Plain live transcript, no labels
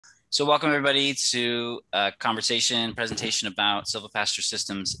So welcome everybody to a presentation about silvopasture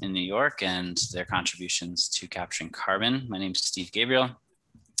systems in New York and their contributions to capturing carbon. My name is Steve Gabriel,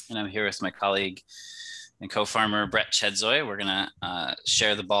 and I'm here with my colleague and co-farmer Brett Chedzoy. We're gonna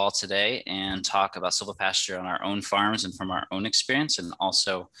share the ball today and talk about silvopasture on our own farms and from our own experience, and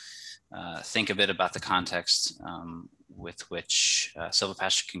also think a bit about the context with which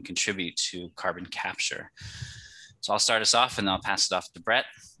silvopasture can contribute to carbon capture. So I'll start us off and I'll pass it off to Brett.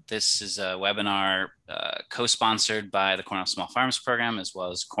 This is a webinar co-sponsored by the Cornell Small Farms Program, as well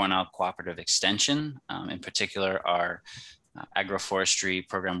as Cornell Cooperative Extension, in particular our agroforestry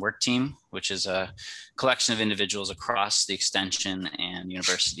program work team, which is a collection of individuals across the extension and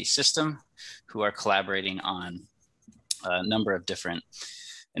university system who are collaborating on a number of different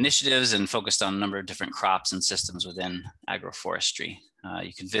initiatives and focused on a number of different crops and systems within agroforestry.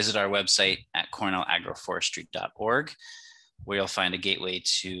 You can visit our website at cornellagroforestry.org, where you'll find a gateway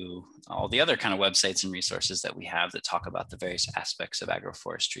to all the other kind of websites and resources that we have that talk about the various aspects of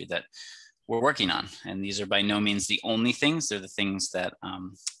agroforestry that we're working on. And these are by no means the only things. They're the things that,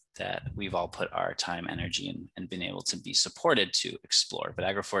 that we've all put our time, energy, and been able to be supported to explore. But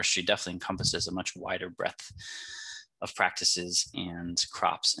agroforestry definitely encompasses a much wider breadth of practices and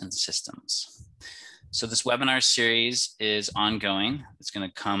crops and systems. So this webinar series is ongoing. It's going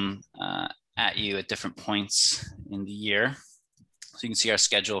to come at you at different points in the year. So you can see our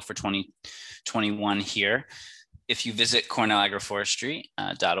schedule for 2021 here. If you visit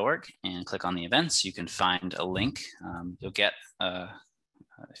cornellagroforestry.org and click on the events, you can find a link. You'll get,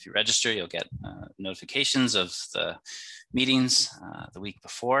 if you register, you'll get notifications of the meetings the week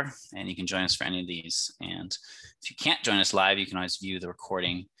before, and you can join us for any of these. And if you can't join us live, you can always view the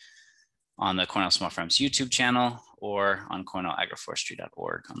recording on the Cornell Small Farms YouTube channel or on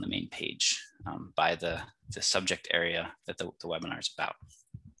cornellagroforestry.org on the main page by the subject area that the webinar is about.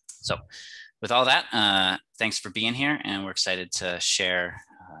 So with all that, thanks for being here, and we're excited to share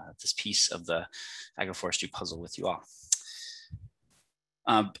this piece of the agroforestry puzzle with you all.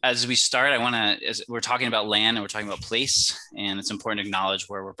 As we start, we're talking about land and we're talking about place, and it's important to acknowledge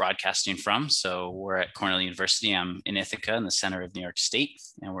where we're broadcasting from. So we're at Cornell University. I'm in Ithaca in the center of New York State,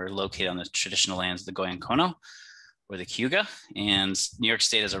 and we're located on the traditional lands of the Goyankono, or the Cayuga. And New York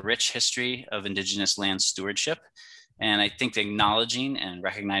State has a rich history of indigenous land stewardship. And I think acknowledging and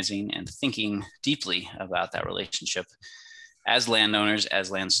recognizing and thinking deeply about that relationship as landowners,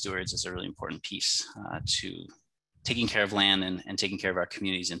 as land stewards, is a really important piece to taking care of land and taking care of our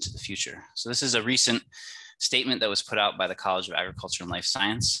communities into the future. So this is a recent statement that was put out by the College of Agriculture and Life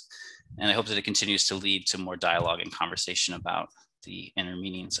Science. And I hope that it continues to lead to more dialogue and conversation about the inner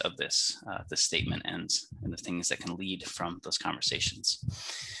meanings of this statement and the things that can lead from those conversations.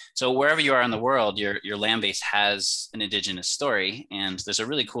 So wherever you are in the world, your land base has an indigenous story, and there's a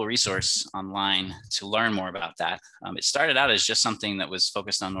really cool resource online to learn more about that. It started out as just something that was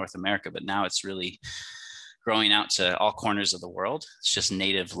focused on North America, but now it's really growing out to all corners of the world. It's just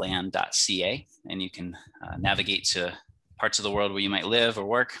nativeland.ca, and you can navigate to parts of the world where you might live or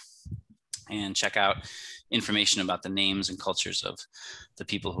work and check out information about the names and cultures of the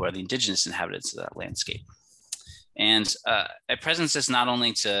people who are the indigenous inhabitants of that landscape. And I present this not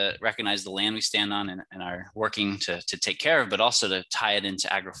only to recognize the land we stand on and are working to take care of, but also to tie it into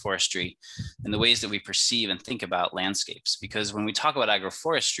agroforestry and the ways that we perceive and think about landscapes. Because when we talk about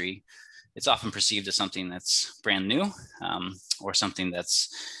agroforestry, it's often perceived as something that's brand new or something that's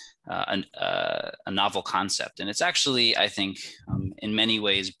a novel concept. And it's actually, I think, in many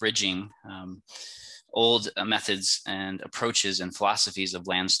ways bridging old methods and approaches and philosophies of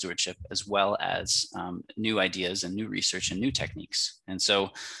land stewardship, as well as new ideas and new research and new techniques. And so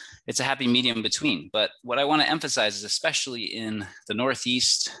it's a happy medium between. But what I want to emphasize is, especially in the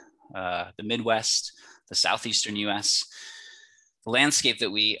Northeast, the Midwest, the Southeastern US, the landscape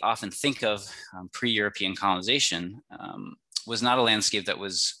that we often think of pre-European colonization was not a landscape that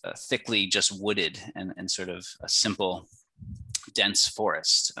was thickly just wooded and sort of a simple, dense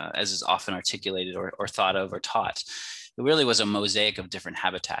forest, as is often articulated or thought of or taught. It really was a mosaic of different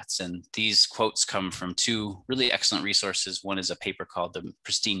habitats. And these quotes come from two really excellent resources. One is a paper called The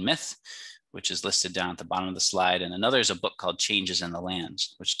Pristine Myth, which is listed down at the bottom of the slide. And another is a book called Changes in the Land,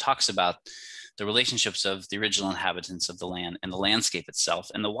 which talks about the relationships of the original inhabitants of the land and the landscape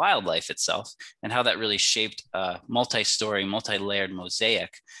itself and the wildlife itself, and how that really shaped a multi-story, multi-layered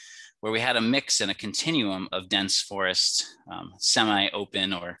mosaic where we had a mix and a continuum of dense forest,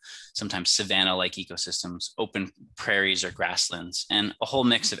 semi-open or sometimes savanna-like ecosystems, open prairies or grasslands, and a whole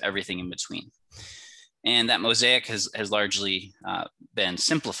mix of everything in between. And that mosaic has largely been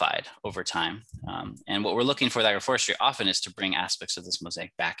simplified over time. And what we're looking for with agroforestry often is to bring aspects of this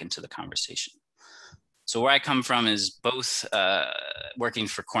mosaic back into the conversation. So where I come from is both working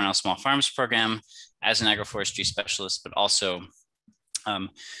for Cornell Small Farms Program as an agroforestry specialist, but also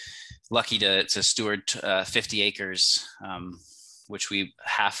lucky to steward 50 acres, which we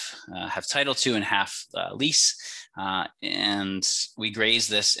half have title to and half lease. And we graze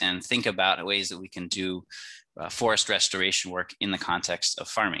this and think about ways that we can do forest restoration work in the context of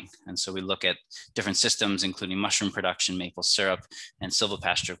farming. And so we look at different systems, including mushroom production, maple syrup, and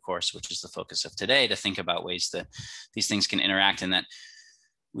silvopasture, of course, which is the focus of today, to think about ways that these things can interact, and that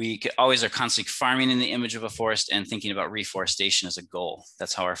we always are constantly farming in the image of a forest and thinking about reforestation as a goal.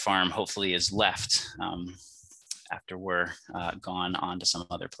 That's how our farm hopefully is left after we're gone on to some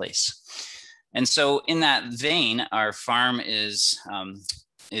other place. And so in that vein, our farm is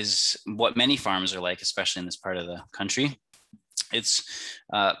what many farms are like, especially in this part of the country. It's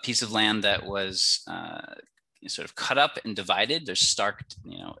a piece of land that was sort of cut up and divided. There's stark,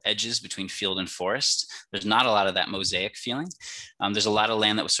 edges between field and forest. There's not a lot of that mosaic feeling. There's a lot of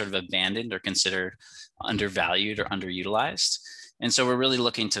land that was sort of abandoned or considered undervalued or underutilized. And so we're really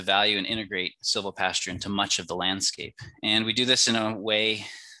looking to value and integrate silvopasture into much of the landscape. And we do this in a way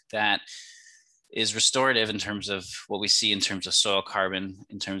that is restorative in terms of what we see in terms of soil carbon,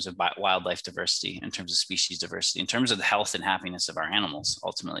 in terms of wildlife diversity, in terms of species diversity, in terms of the health and happiness of our animals,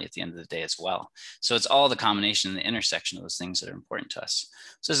 ultimately at the end of the day as well. So it's all the combination and the intersection of those things that are important to us.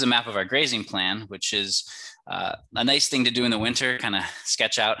 So this is a map of our grazing plan, which is a nice thing to do in the winter, kind of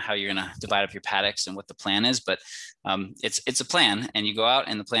sketch out how you're gonna divide up your paddocks and what the plan is, but it's a plan, and you go out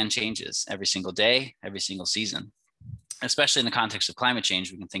and the plan changes every single day, every single season. Especially in the context of climate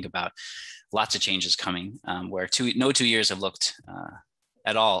change, we can think about lots of changes coming, where no 2 years have looked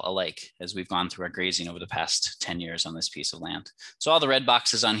at all alike as we've gone through our grazing over the past 10 years on this piece of land. So all the red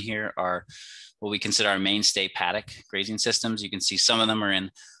boxes on here are what we consider our mainstay paddock grazing systems. You can see some of them are in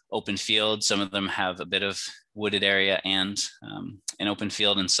open field, some of them have a bit of wooded area and an open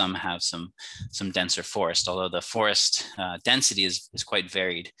field, and some have some denser forest, although the forest density is quite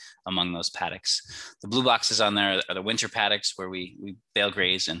varied among those paddocks. The blue boxes on there are the winter paddocks where we bale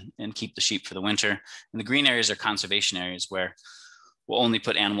graze and keep the sheep for the winter. And the green areas are conservation areas where we'll only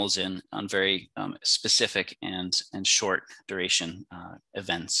put animals in on very specific and short duration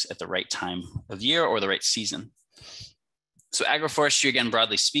events at the right time of year or the right season. So agroforestry, again,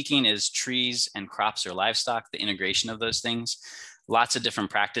 broadly speaking, is trees and crops or livestock, the integration of those things. Lots of different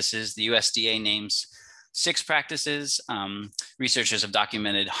practices. The USDA names 6 practices. Researchers have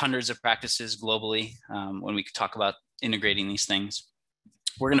documented hundreds of practices globally when we talk about integrating these things.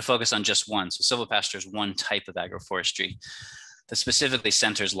 We're going to focus on just one. So silvopasture is one type of agroforestry that specifically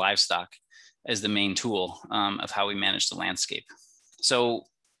centers livestock as the main tool of how we manage the landscape. So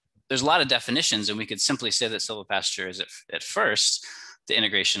there's a lot of definitions, and we could simply say that silvopasture is at first the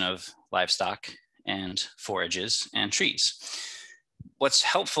integration of livestock and forages and trees. What's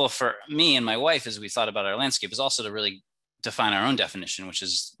helpful for me and my wife as we thought about our landscape is also to really define our own definition, which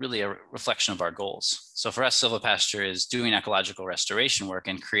is really a reflection of our goals. So for us, silvopasture is doing ecological restoration work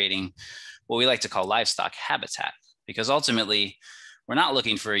and creating what we like to call livestock habitat, because ultimately we're not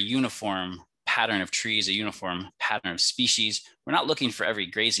looking for a uniform pattern of trees, a uniform pattern of species. We're not looking for every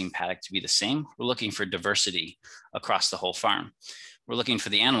grazing paddock to be the same. We're looking for diversity across the whole farm. We're looking for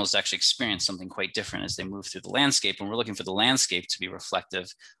the animals to actually experience something quite different as they move through the landscape. And we're looking for the landscape to be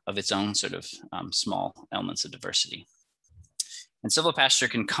reflective of its own sort of small elements of diversity. And silvopasture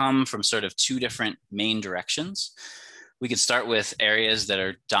can come from sort of 2 different main directions. We could start with areas that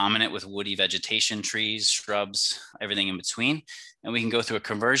are dominant with woody vegetation, trees, shrubs, everything in between. And we can go through a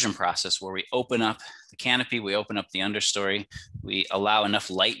conversion process where we open up the canopy, we open up the understory, we allow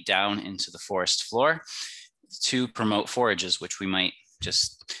enough light down into the forest floor to promote forages, which we might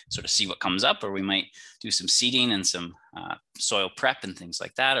just sort of see what comes up, or we might do some seeding and some soil prep and things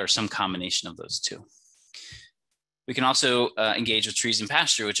like that, or some combination of those 2. We can also engage with trees and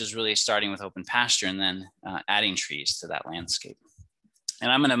pasture, which is really starting with open pasture and then adding trees to that landscape.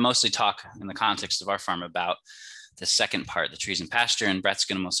 And I'm going to mostly talk in the context of our farm about the second part, the trees and pasture, and Brett's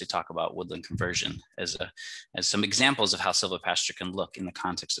going to mostly talk about woodland conversion as some examples of how silvopasture can look in the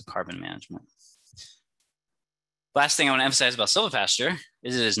context of carbon management. Last thing I want to emphasize about silvopasture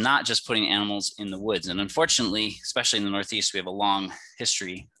is it is not just putting animals in the woods. And unfortunately, especially in the Northeast, we have a long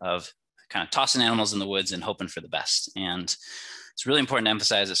history of kind of tossing animals in the woods and hoping for the best. And it's really important to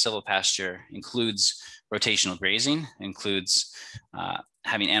emphasize that silvopasture includes rotational grazing, includes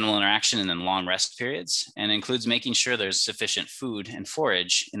having animal interaction and then long rest periods, and includes making sure there's sufficient food and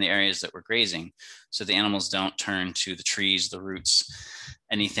forage in the areas that we're grazing so the animals don't turn to the trees, the roots,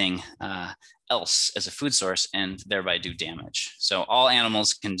 anything else as a food source and thereby do damage. So all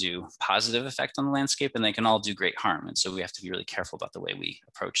animals can do positive effect on the landscape and they can all do great harm. And so we have to be really careful about the way we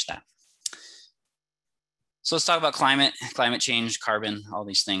approach that. So let's talk about climate change, carbon, all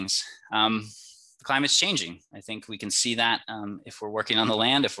these things. The climate's changing. I think we can see that if we're working on the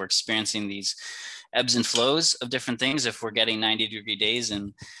land, if we're experiencing these ebbs and flows of different things, if we're getting 90-degree days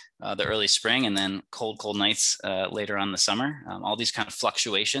in the early spring and then cold nights later on in the summer, all these kind of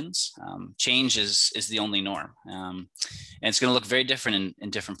fluctuations, change is the only norm. And it's going to look very different in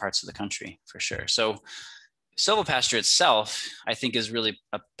different parts of the country for sure. So silvopasture itself, I think, is really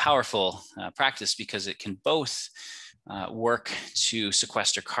a powerful practice because it can both work to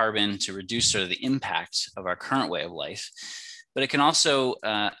sequester carbon to reduce sort of the impact of our current way of life, but it can also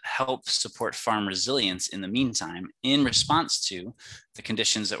help support farm resilience in the meantime in response to the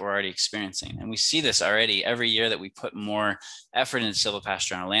conditions that we're already experiencing. And we see this already every year that we put more effort into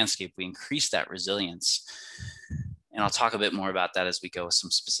silvopasture on our landscape, we increase that resilience. And I'll talk a bit more about that as we go with some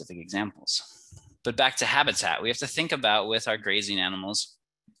specific examples. But back to habitat, we have to think about with our grazing animals,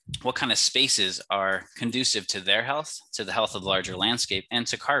 what kind of spaces are conducive to their health, to the health of the larger landscape, and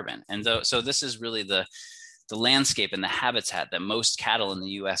to carbon. And so this is really the landscape and the habitat that most cattle in the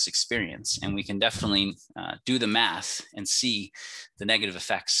US experience. And we can definitely do the math and see the negative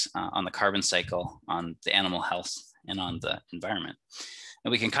effects on the carbon cycle, on the animal health, and on the environment.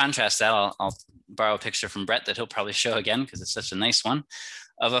 And we can contrast that. I'll borrow a picture from Brett that he'll probably show again because it's such a nice one,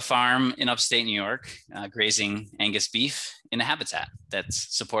 of a farm in upstate New York grazing Angus beef in a habitat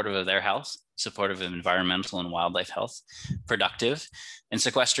that's supportive of their health, supportive of environmental and wildlife health, productive, and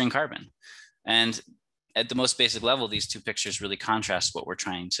sequestering carbon. And at the most basic level, these two pictures really contrast what we're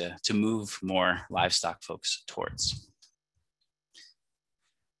trying to move more livestock folks towards.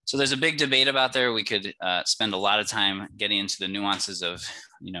 So there's a big debate about there. We could spend a lot of time getting into the nuances of,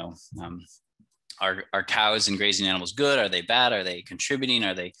 are cows and grazing animals good? Are they bad? Are they contributing?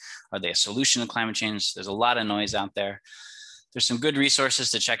 Are they a solution to climate change? There's a lot of noise out there. There's some good resources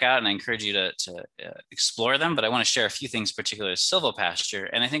to check out, and I encourage you to explore them. But I want to share a few things, particularly silvopasture.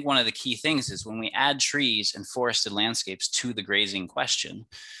 And I think one of the key things is when we add trees and forested landscapes to the grazing question,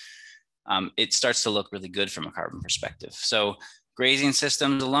 it starts to look really good from a carbon perspective. So grazing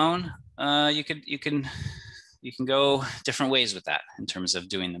systems alone, you can go different ways with that in terms of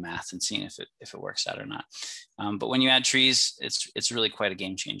doing the math and seeing if it works out or not. But when you add trees, it's really quite a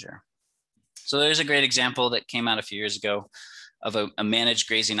game changer. So there's a great example that came out a few years ago of a managed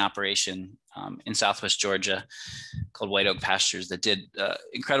grazing operation in Southwest Georgia called White Oak Pastures that did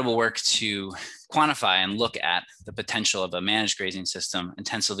incredible work to quantify and look at the potential of a managed grazing system,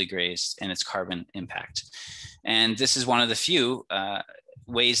 intensively grazed, and its carbon impact. And this is one of the few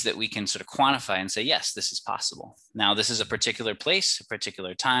ways that we can sort of quantify and say, yes, this is possible. Now, this is a particular place, a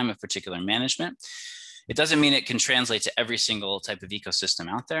particular time, a particular management. It doesn't mean it can translate to every single type of ecosystem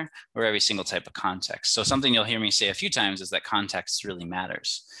out there or every single type of context. So something you'll hear me say a few times is that context really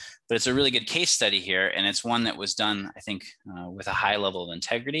matters. But it's a really good case study here, and it's one that was done, I think, with a high level of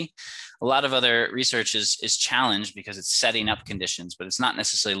integrity. A lot of other research is challenged because it's setting up conditions, but it's not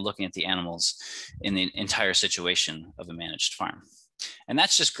necessarily looking at the animals in the entire situation of a managed farm. And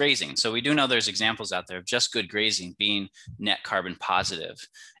that's just grazing. So we do know there's examples out there of just good grazing being net carbon positive.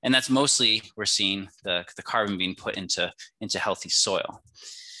 And that's mostly, we're seeing the carbon being put into healthy soil.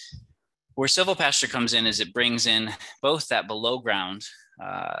 Where silvopasture comes in is it brings in both that below ground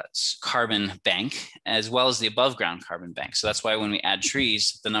carbon bank as well as the above ground carbon bank. So that's why when we add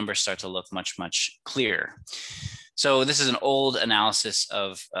trees, the numbers start to look much, much clearer. So this is an old analysis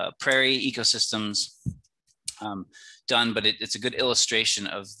of prairie ecosystems done, but it's a good illustration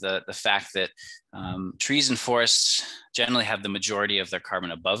of the fact that trees and forests generally have the majority of their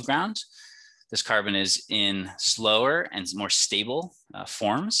carbon above ground. This carbon is in slower and more stable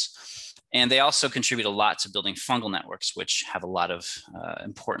forms. And they also contribute a lot to building fungal networks, which have a lot of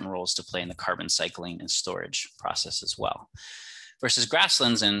important roles to play in the carbon cycling and storage process as well. Versus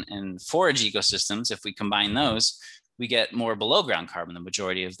grasslands and forage ecosystems, if we combine those, we get more below ground carbon, the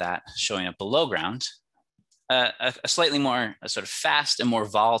majority of that showing up below ground. A slightly more sort of fast and more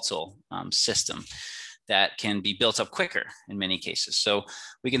volatile system that can be built up quicker in many cases. So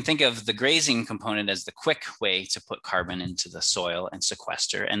we can think of the grazing component as the quick way to put carbon into the soil and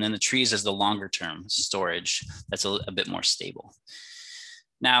sequester, and then the trees as the longer term storage that's a bit more stable.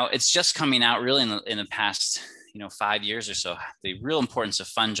 Now, it's just coming out really in the past 5 years or so, the real importance of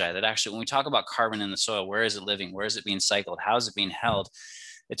fungi, that actually when we talk about carbon in the soil, where is it living? Where is it being cycled? How is it being held?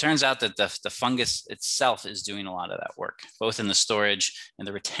 It turns out that the fungus itself is doing a lot of that work, both in the storage and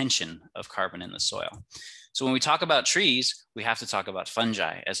the retention of carbon in the soil. So when we talk about trees, we have to talk about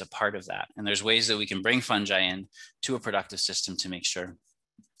fungi as a part of that. And there's ways that we can bring fungi in to a productive system to make sure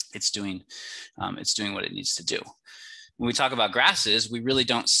it's doing what it needs to do. When we talk about grasses, we really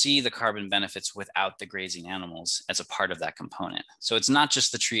don't see the carbon benefits without the grazing animals as a part of that component. So it's not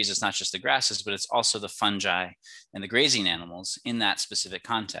just the trees, it's not just the grasses, but it's also the fungi and the grazing animals in that specific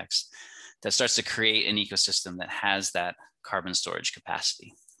context that starts to create an ecosystem that has that carbon storage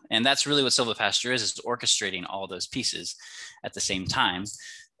capacity. And that's really what silvopasture is orchestrating all those pieces at the same time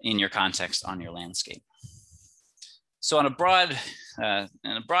in your context on your landscape. So in a broad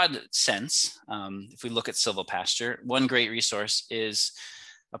sense, if we look at silvopasture, one great resource is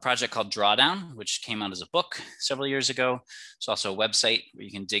a project called Drawdown, which came out as a book several years ago. It's also a website where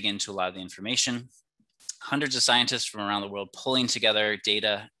you can dig into a lot of the information. Hundreds of scientists from around the world pulling together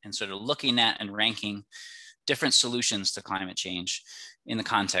data and sort of looking at and ranking different solutions to climate change in the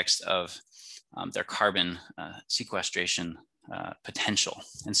context of their carbon sequestration potential.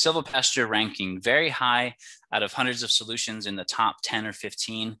 And silvopasture ranking very high out of hundreds of solutions in the top 10 or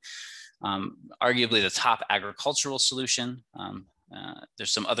 15, arguably the top agricultural solution.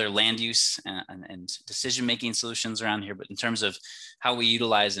 There's some other land use and decision-making solutions around here, but in terms of how we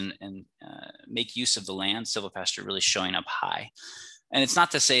utilize and make use of the land, silvopasture really showing up high. And it's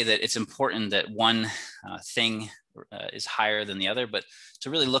not to say that it's important that one thing is higher than the other, but to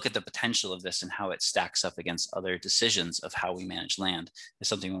really look at the potential of this and how it stacks up against other decisions of how we manage land is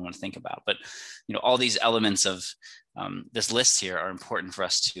something we want to think about. But all these elements of this list here are important for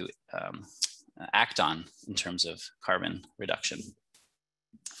us to act on in terms of carbon reduction.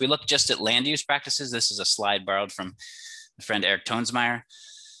 If we look just at land use practices, this is a slide borrowed from my friend Eric Toensmeyer,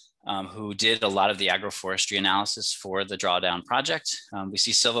 who did a lot of the agroforestry analysis for the Drawdown project. We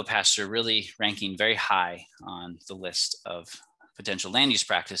see silvopasture really ranking very high on the list of potential land use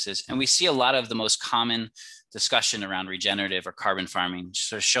practices. And we see a lot of the most common discussion around regenerative or carbon farming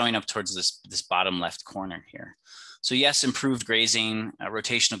sort of showing up towards this bottom left corner here. So yes, improved grazing,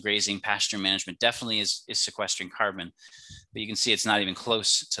 rotational grazing, pasture management definitely is sequestering carbon, but you can see it's not even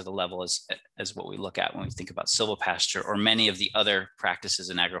close to the level as what we look at when we think about silvopasture or many of the other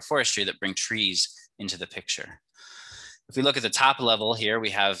practices in agroforestry that bring trees into the picture. If we look at the top level here,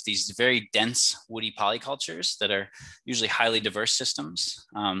 we have these very dense woody polycultures that are usually highly diverse systems,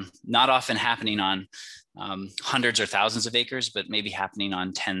 not often happening on hundreds or thousands of acres, but maybe happening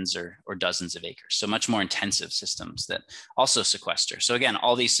on tens or dozens of acres. So much more intensive systems that also sequester. So again,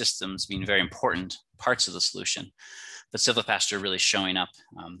 all these systems being very important parts of the solution, but silvopasture really showing up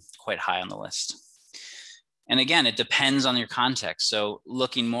quite high on the list. And again, it depends on your context. So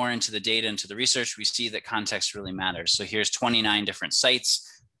looking more into the data, into the research, we see that context really matters. So here's 29 different sites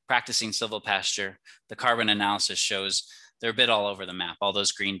practicing silvopasture. The carbon analysis shows they're a bit all over the map. All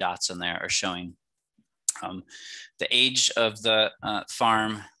those green dots in there are showing the age of the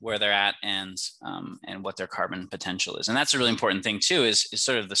farm, where they're at, and what their carbon potential is. And that's a really important thing too, is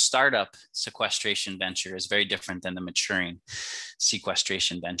sort of the startup sequestration venture is very different than the maturing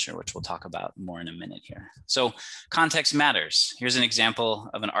sequestration venture, which we'll talk about more in a minute here. So context matters. Here's an example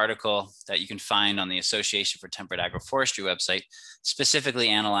of an article that you can find on the Association for Temperate Agroforestry website, specifically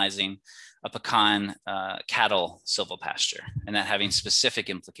analyzing a pecan cattle silvopasture and that having specific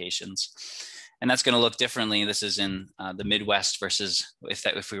implications. And that's going to look differently. This is in the Midwest versus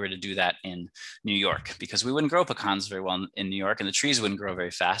if we were to do that in New York, because we wouldn't grow pecans very well in New York, and the trees wouldn't grow very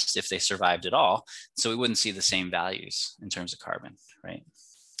fast if they survived at all. So we wouldn't see the same values in terms of carbon, right?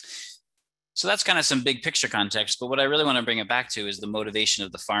 So that's kind of some big picture context. But what I really want to bring it back to is the motivation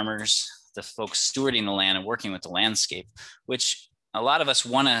of the farmers, the folks stewarding the land and working with the landscape, which a lot of us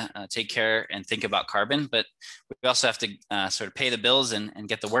want to take care and think about carbon, but we also have to sort of pay the bills and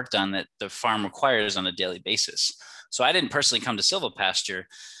get the work done that the farm requires on a daily basis. So I didn't personally come to silvopasture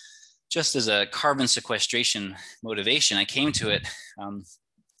just as a carbon sequestration motivation. I came to it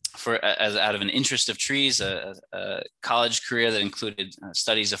out of an interest of trees, a college career that included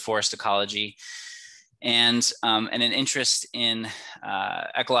studies of forest ecology, and an interest in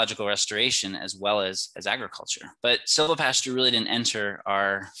ecological restoration as well as agriculture. But silvopasture really didn't enter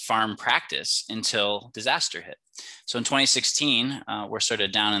our farm practice until disaster hit. So in 2016, we're sort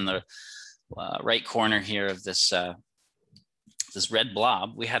of down in the right corner here of this red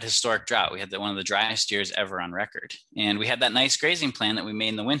blob. We had historic drought. We had one of the driest years ever on record. And we had that nice grazing plan that we made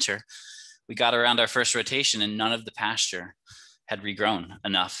in the winter. We got around our first rotation and none of the pasture had regrown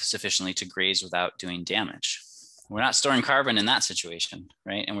enough sufficiently to graze without doing damage. We're not storing carbon in that situation,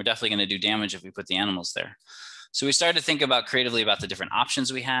 right? And we're definitely going to do damage if we put the animals there. So we started to think about creatively about the different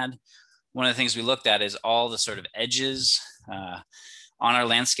options we had. One of the things we looked at is all the sort of edges on our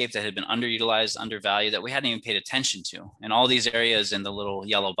landscape that had been underutilized, undervalued, that we hadn't even paid attention to. And all these areas in the little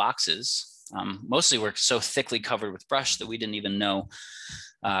yellow boxes, mostly were so thickly covered with brush that we didn't even know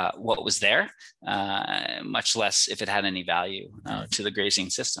what was there, much less if it had any value to the grazing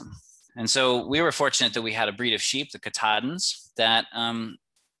system. And so we were fortunate that we had a breed of sheep, the Katahdins, that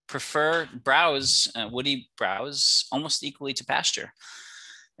prefer woody browse almost equally to pasture.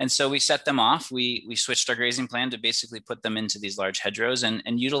 And so we set them off. We switched our grazing plan to basically put them into these large hedgerows and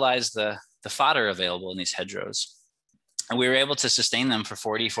utilize the fodder available in these hedgerows. And we were able to sustain them for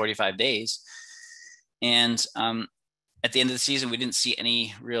 40, 45 days. And at the end of the season, we didn't see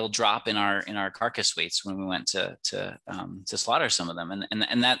any real drop in our carcass weights when we went to slaughter some of them.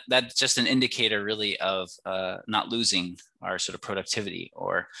 And that's just an indicator really of not losing our sort of productivity,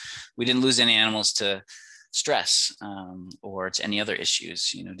 or we didn't lose any animals to stress or to any other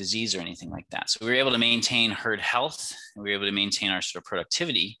issues, disease or anything like that. So we were able to maintain herd health, and we were able to maintain our sort of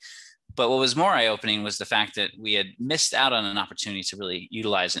productivity. But what was more eye-opening was the fact that we had missed out on an opportunity to really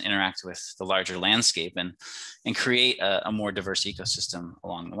utilize and interact with the larger landscape and create a more diverse ecosystem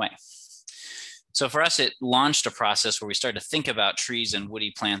along the way. So for us, it launched a process where we started to think about trees and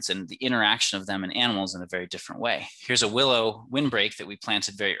woody plants and the interaction of them and animals in a very different way. Here's a willow windbreak that we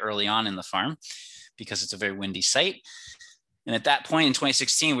planted very early on in the farm because it's a very windy site. And at that point in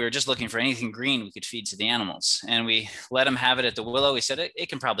 2016, we were just looking for anything green we could feed to the animals. And we let them have it at the willow. We said, it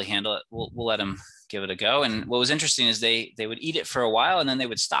can probably handle it. We'll let them give it a go. And what was interesting is they would eat it for a while and then they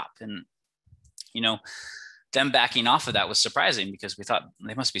would stop. And, them backing off of that was surprising because we thought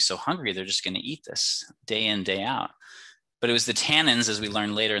they must be so hungry. They're just going to eat this day in, day out. But it was the tannins, as we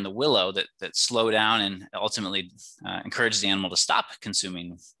learned later in the willow, that slow down and ultimately encourage the animal to stop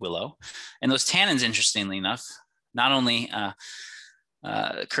consuming willow. And those tannins, interestingly enough, not only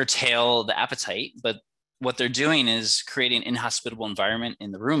curtail the appetite, but what they're doing is creating an inhospitable environment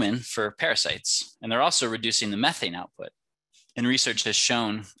in the rumen for parasites. And they're also reducing the methane output. And research has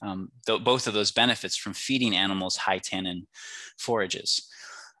shown both of those benefits from feeding animals high tannin forages.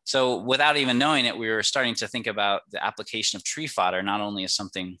 So without even knowing it, we were starting to think about the application of tree fodder, not only as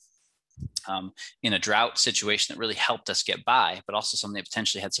something in a drought situation that really helped us get by, but also something that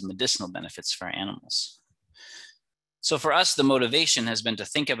potentially had some medicinal benefits for our animals. So for us, the motivation has been to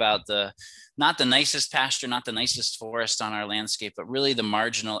think about not the nicest pasture, not the nicest forest on our landscape, but really the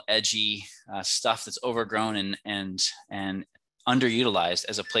marginal, edgy stuff that's overgrown and underutilized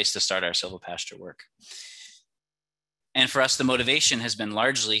as a place to start our silvopasture work. And for us, the motivation has been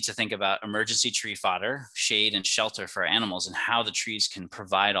largely to think about emergency tree fodder, shade, and shelter for our animals, and how the trees can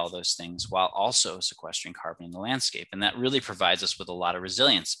provide all those things while also sequestering carbon in the landscape. And that really provides us with a lot of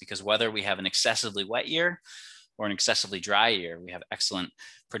resilience, because whether we have an excessively wet year or an excessively dry year, we have excellent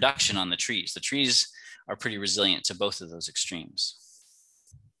production on the trees. The trees are pretty resilient to both of those extremes.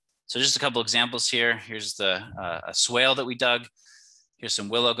 So just a couple examples here. Here's a swale that we dug. Here's some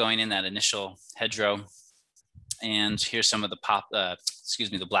willow going in that initial hedgerow. And here's some of the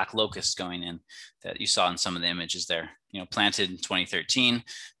black locust going in that you saw in some of the images there. Planted in 2013.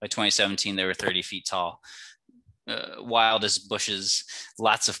 By 2017, they were 30 feet tall. Wild as bushes,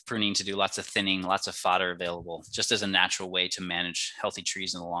 lots of pruning to do, lots of thinning, lots of fodder available, just as a natural way to manage healthy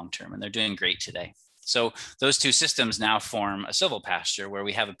trees in the long term. And they're doing great today. So those two systems now form a silvopasture where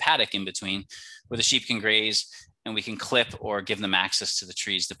we have a paddock in between where the sheep can graze, and we can clip or give them access to the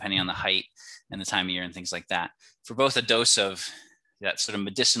trees depending on the height and the time of year and things like that. For both a dose of that sort of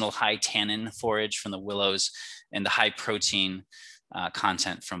medicinal high tannin forage from the willows and the high protein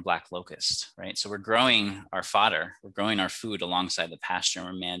content from black locust, right? So we're growing our fodder, we're growing our food alongside the pasture, and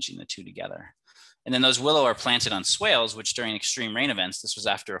we're managing the two together. And then those willow are planted on swales, which during extreme rain events, this was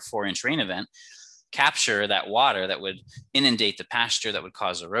after a 4-inch rain event, capture that water that would inundate the pasture, that would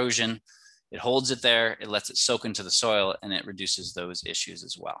cause erosion. It holds it there, it lets it soak into the soil, and it reduces those issues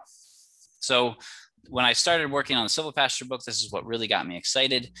as well. So when I started working on the silvopasture book, this is what really got me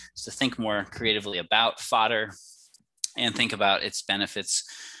excited, is to think more creatively about fodder and think about its benefits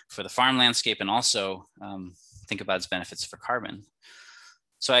for the farm landscape, and also think about its benefits for carbon.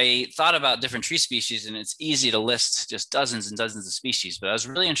 So I thought about different tree species, and it's easy to list just dozens and dozens of species, but I was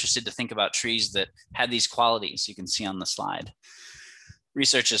really interested to think about trees that had these qualities you can see on the slide.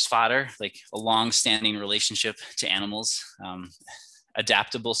 Research as fodder, like a long-standing relationship to animals,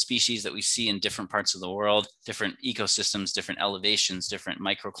 adaptable species that we see in different parts of the world, different ecosystems, different elevations, different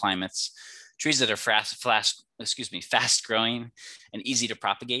microclimates, trees that are fast growing and easy to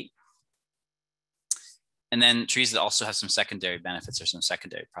propagate. And then trees that also have some secondary benefits or some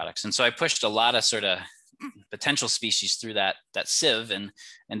secondary products. And so I pushed a lot of sort of potential species through that sieve, and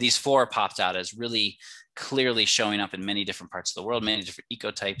these 4 popped out as really clearly showing up in many different parts of the world, many different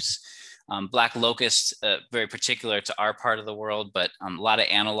ecotypes. Black locust, very particular to our part of the world, but a lot of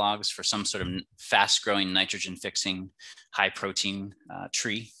analogs for some sort of fast-growing, nitrogen-fixing, high-protein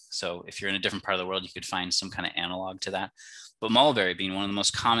tree. So if you're in a different part of the world, you could find some kind of analog to that. But mulberry being one of the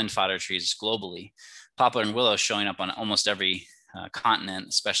most common fodder trees globally, poplar and willow showing up on almost every continent,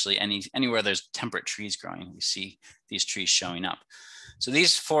 especially anywhere there's temperate trees growing, we see these trees showing up. So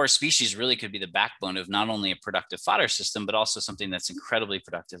these 4 species really could be the backbone of not only a productive fodder system, but also something that's incredibly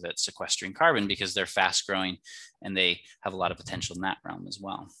productive at sequestering carbon, because they're fast growing and they have a lot of potential in that realm as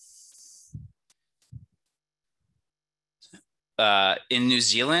well. In New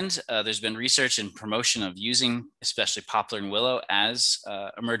Zealand, there's been research and promotion of using especially poplar and willow as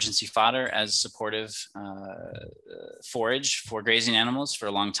emergency fodder, as supportive forage for grazing animals for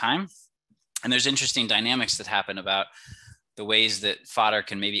a long time. And there's interesting dynamics that happen about the ways that fodder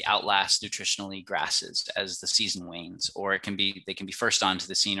can maybe outlast nutritionally grasses as the season wanes, or they can be first onto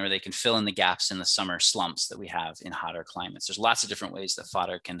the scene, or they can fill in the gaps in the summer slumps that we have in hotter climates. There's lots of different ways that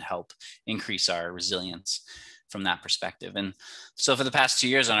fodder can help increase our resilience from that perspective. And so for the past 2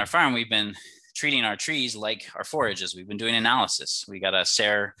 years on our farm, we've been treating our trees like our forages. We've been doing analysis. We got a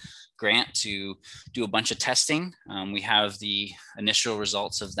SARE grant to do a bunch of testing. We have the initial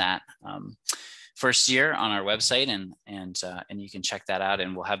results of that first year on our website, and you can check that out.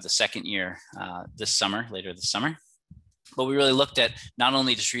 And we'll have the second year later this summer. But we really looked at not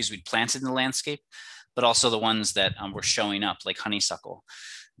only the trees we'd planted in the landscape, but also the ones that were showing up, like honeysuckle,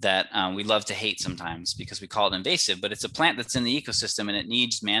 that we love to hate sometimes because we call it invasive, but it's a plant that's in the ecosystem and it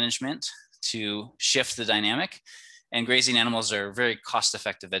needs management to shift the dynamic. And grazing animals are very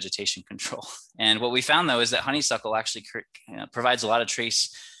cost-effective vegetation control. And what we found, though, is that honeysuckle actually provides a lot of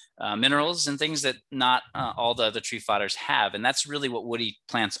trace minerals and things that not all the other tree fodders have. And that's really what woody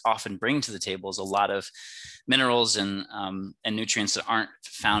plants often bring to the table, is a lot of minerals and nutrients that aren't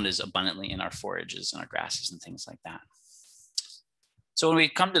found as abundantly in our forages and our grasses and things like that. So when we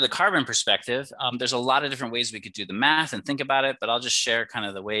come to the carbon perspective, there's a lot of different ways we could do the math and think about it, but I'll just share kind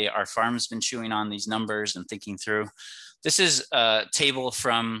of the way our farm's been chewing on these numbers and thinking through. This is a table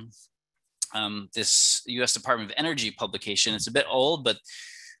from this US Department of Energy publication. It's a bit old, but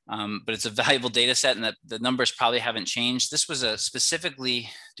it's a valuable data set, and that the numbers probably haven't changed. This was specifically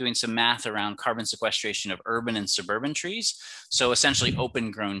doing some math around carbon sequestration of urban and suburban trees. So essentially open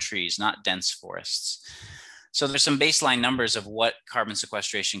grown trees, not dense forests. So there's some baseline numbers of what carbon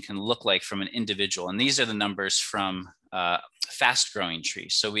sequestration can look like from an individual. And these are the numbers from fast growing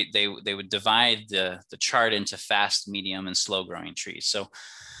trees. So they would divide the chart into fast, medium, and slow growing trees. So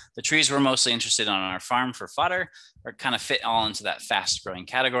the trees we're mostly interested in on our farm for fodder are kind of fit all into that fast growing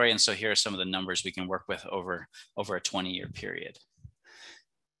category. And so here are some of the numbers we can work with over a 20-year period.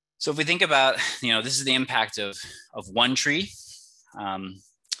 So if we think about, this is the impact of one tree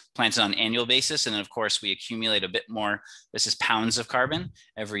planted on an annual basis. And then of course we accumulate a bit more. This is pounds of carbon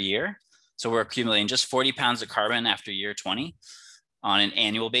every year. So we're accumulating just 40 pounds of carbon after year 20 on an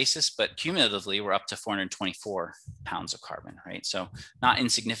annual basis, but cumulatively we're up to 424 pounds of carbon, right? So not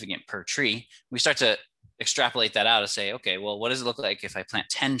insignificant per tree. We start to extrapolate that out and say, okay, well, what does it look like if I plant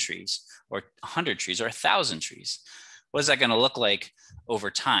 10 trees or 100 trees or 1,000 trees? What is that going to look like over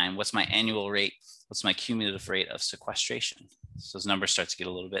time? What's my annual rate? What's my cumulative rate of sequestration? So those numbers start to get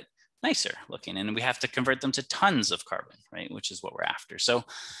a little bit nicer looking, and we have to convert them to tons of carbon, right? Which is what we're after. So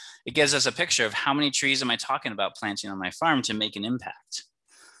it gives us a picture of how many trees am I talking about planting on my farm to make an impact?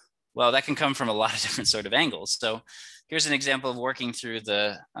 Well, that can come from a lot of different sort of angles. So here's an example of working through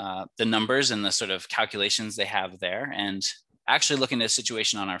the numbers and the sort of calculations they have there, and actually looking at a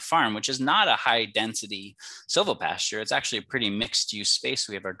situation on our farm, which is not a high density silvopasture. It's actually a pretty mixed use space.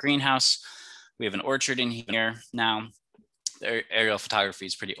 We have our greenhouse, we have an orchard in here. Now, the aerial photography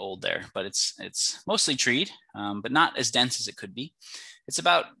is pretty old there, but it's mostly treed, but not as dense as it could be. It's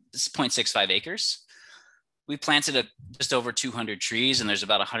about 0.65 acres. We planted just over 200 trees, and there's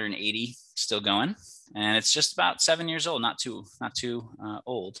about 180 still going. And it's just about 7 years old, not too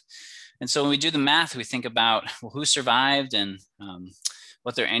old. And so when we do the math, we think about, well, who survived and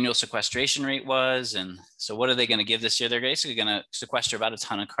what their annual sequestration rate was. And so what are they going to give this year? They're basically going to sequester about a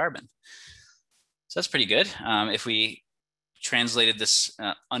ton of carbon. So that's pretty good. If we translated this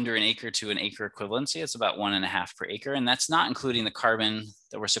under an acre to an acre equivalency, it's about 1.5 per acre. And that's not including the carbon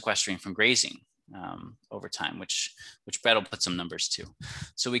that we're sequestering from grazing over time, which Brett will put some numbers to.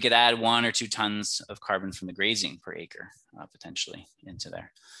 So we could add 1 or 2 tons of carbon from the grazing per acre potentially into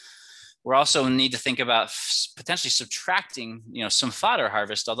there. We're also need to think about potentially subtracting, some fodder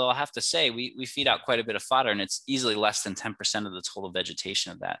harvest, although I'll have to say we feed out quite a bit of fodder, and it's easily less than 10% of the total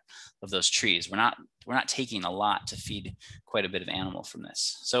vegetation of those trees. We're not taking a lot to feed quite a bit of animal from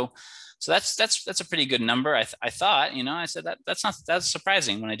this. So that's a pretty good number. I thought, I said that's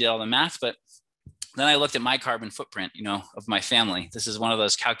surprising when I did all the math, but then I looked at my carbon footprint, of my family. This is one of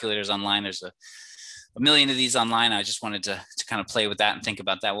those calculators online. There's a million of these online. I just wanted to kind of play with that and think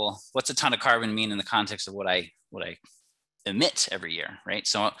about that. Well, what's a ton of carbon mean in the context of what I emit every year, right?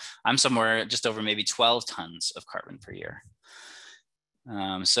 So I'm somewhere just over maybe 12 tons of carbon per year.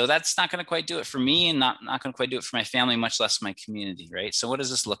 So that's not going to quite do it for me, and not going to quite do it for my family, much less my community, right? So what does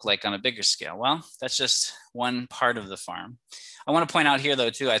this look like on a bigger scale? Well, that's just one part of the farm. I want to point out here,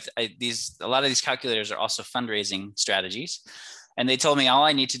 though, too, a lot of these calculators are also fundraising strategies. And they told me all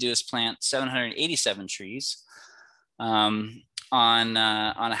I need to do is plant 787 trees on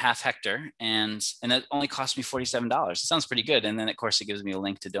a half hectare, and that only cost me $47. It sounds pretty good. And then, of course, it gives me a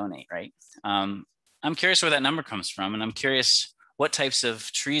link to donate, right? I'm curious where that number comes from, and I'm curious what types of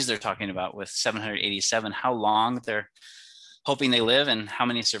trees they're talking about with 787, how long they're hoping they live, and how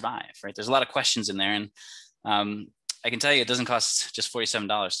many survive, right? There's a lot of questions in there, and I can tell you it doesn't cost just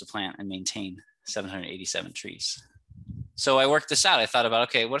 $47 to plant and maintain 787 trees. So I worked this out. I thought about,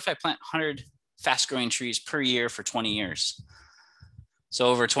 okay, what if I plant 100 fast growing trees per year for 20 years? So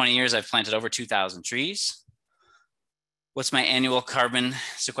over 20 years, I've planted over 2,000 trees. What's my annual carbon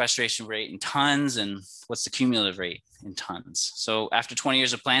sequestration rate in tons, and what's the cumulative rate in tons? So after 20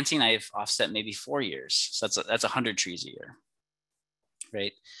 years of planting, I've offset maybe 4 years. So that's 100 trees a year,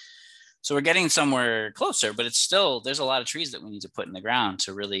 right? So we're getting somewhere closer, but it's still, there's a lot of trees that we need to put in the ground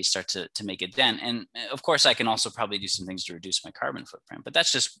to really start to make a dent. And of course, I can also probably do some things to reduce my carbon footprint, but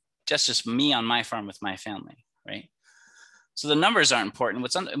that's just me on my farm with my family, right? So the numbers aren't important.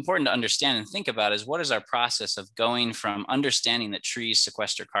 What's important to understand and think about is what is our process of going from understanding that trees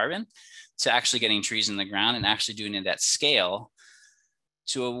sequester carbon to actually getting trees in the ground and actually doing it at scale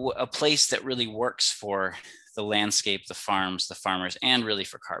to a place that really works for the landscape, the farms, the farmers, and really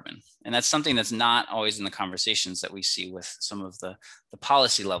for carbon. And that's something that's not always in the conversations that we see with some of the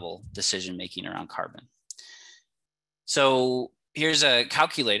policy level decision-making around carbon. So here's a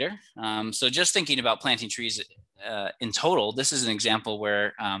calculator. So just thinking about planting trees in total, this is an example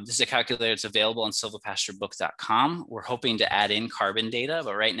where this is a calculator that's available on silvopasturebook.com. We're hoping to add in carbon data,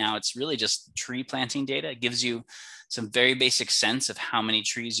 but right now it's really just tree planting data. It gives you some very basic sense of how many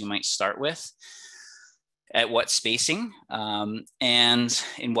trees you might start with, at what spacing, and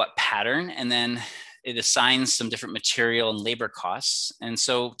in what pattern, and then it assigns some different material and labor costs. And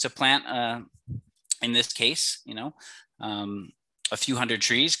so to plant, in this case, a few hundred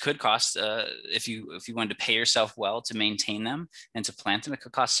trees could cost, if you wanted to pay yourself well to maintain them and to plant them, it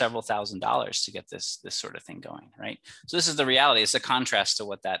could cost several $1,000s to get this sort of thing going, right? So this is the reality. It's a contrast to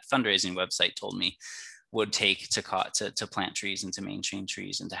what that fundraising website told me would take to plant trees and to maintain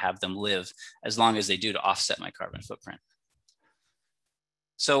trees and to have them live as long as they do to offset my carbon footprint.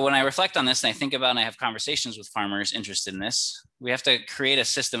 So when I reflect on this and I think about and I have conversations with farmers interested in this, we have to create a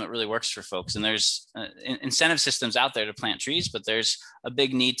system that really works for folks. And there's incentive systems out there to plant trees, but there's a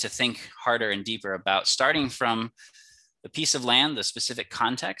big need to think harder and deeper about starting from the piece of land, the specific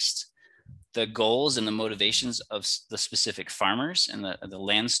context, the goals and the motivations of the specific farmers and the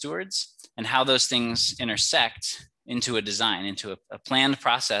land stewards, and how those things intersect into a design, into a planned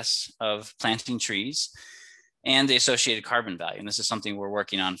process of planting trees and the associated carbon value. And this is something we're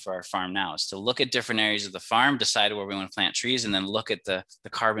working on for our farm now, is to look at different areas of the farm, decide where we want to plant trees, and then look at the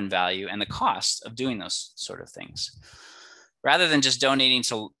carbon value and the cost of doing those sort of things. Rather than just donating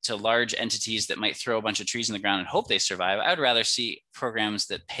to large entities that might throw a bunch of trees in the ground and hope they survive, I would rather see programs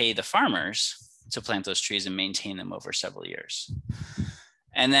that pay the farmers to plant those trees and maintain them over several years.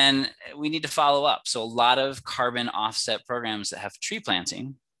 And then we need to follow up. So a lot of carbon offset programs that have tree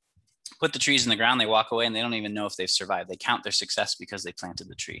planting put the trees in the ground, they walk away and they don't even know if they've survived. They count their success because they planted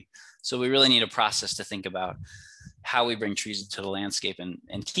the tree. So we really need a process to think about how we bring trees into the landscape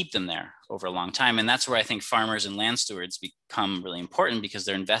and keep them there over a long time. And that's where I think farmers and land stewards become really important, because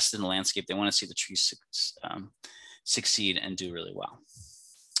they're invested in the landscape. They want to see the trees succeed and do really well.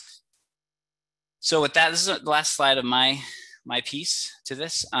 So with that, this is the last slide of my piece to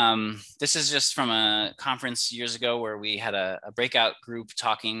this. This is just from a conference years ago where we had a breakout group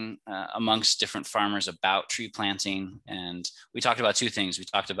talking amongst different farmers about tree planting. And we talked about two things. We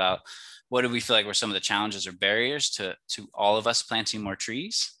talked about what do we feel like were some of the challenges or barriers to all of us planting more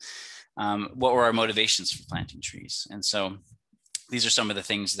trees? What were our motivations for planting trees? And so these are some of the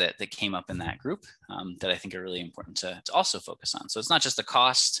things that came up in that group that I think are really important to also focus on. So it's not just the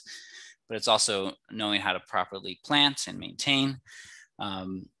cost, but it's also knowing how to properly plant and maintain.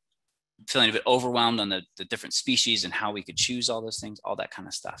 Feeling a bit overwhelmed on the different species and how we could choose all those things, all that kind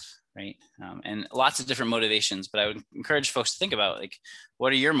of stuff, right? And lots of different motivations, but I would encourage folks to think about, like,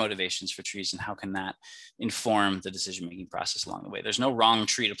 what are your motivations for trees and how can that inform the decision-making process along the way? There's no wrong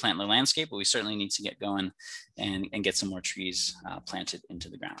tree to plant in the landscape, but we certainly need to get going and get some more trees planted into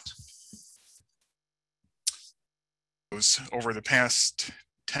the ground. Over the past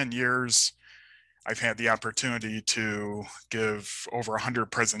 10 years, I've had the opportunity to give over 100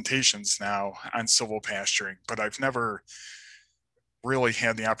 presentations now on silvopasturing, but I've never really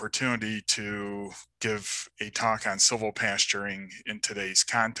had the opportunity to give a talk on silvopasturing in today's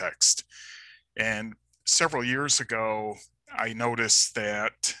context. And several years ago, I noticed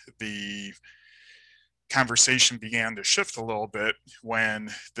that the conversation began to shift a little bit when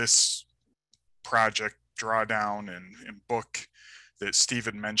this project, Drawdown, and book that Steve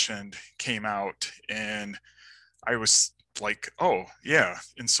had mentioned came out, and I was like, oh yeah,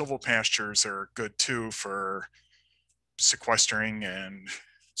 and silvopastures are good too for sequestering and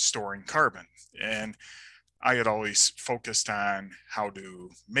storing carbon. And I had always focused on how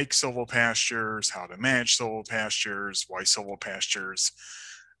to make silvopastures, how to manage silvopastures, why silvopastures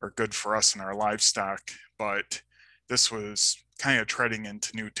are good for us and our livestock, but this was kind of treading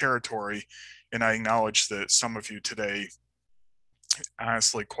into new territory, and I acknowledge that some of you today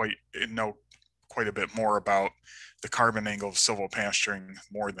honestly know quite a bit more about the carbon angle of silvopasturing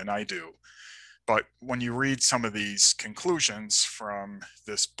more than I do. But when you read some of these conclusions from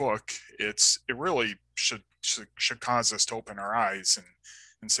this book, it really should cause us to open our eyes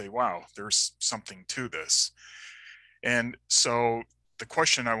and say, wow, there's something to this. And so the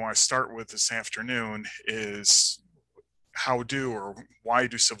question I want to start with this afternoon is, how do or why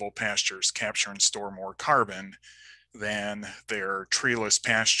do silvopastures capture and store more carbon than their treeless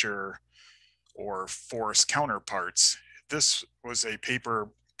pasture or forest counterparts? This was a paper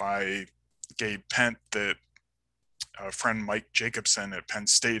by Gabe Pent that a friend Mike Jacobson at Penn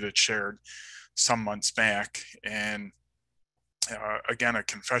State had shared some months back. And again, a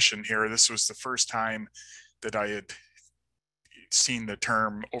confession here, this was the first time that I had seen the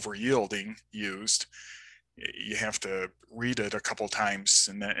term over-yielding used. You have to read it a couple times,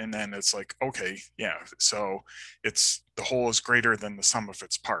 and then it's like, okay, yeah, so it's the whole is greater than the sum of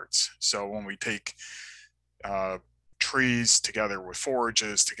its parts. So when we take trees together with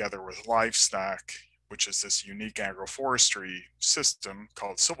forages, together with livestock, which is this unique agroforestry system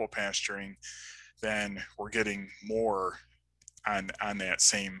called silvopasturing, then we're getting more on that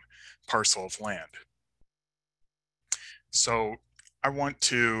same parcel of land. So I want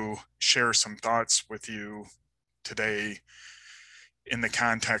to share some thoughts with you today in the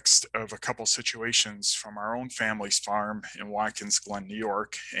context of a couple situations from our own family's farm in Watkins Glen, New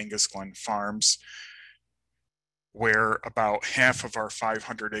York, Angus Glen Farms, where about half of our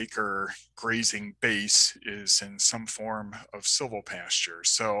 500-acre grazing base is in some form of silvopasture.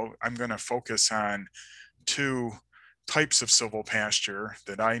 So I'm going to focus on two types of silvopasture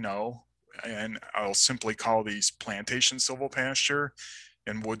that I know, and I'll simply call these plantation silvopasture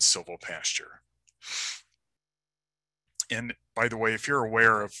and wood silvopasture. And by the way, if you're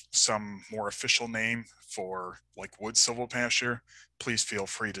aware of some more official name for like wood silvopasture, please feel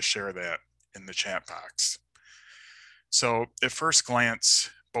free to share that in the chat box. So at first glance,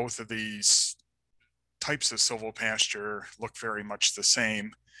 both of these types of silvopasture look very much the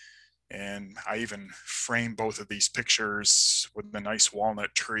same. And I even framed both of these pictures with a nice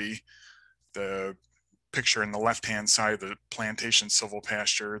walnut tree. The picture in the left-hand side of the plantation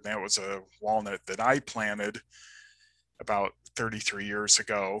silvopasture, that was a walnut that I planted about 33 years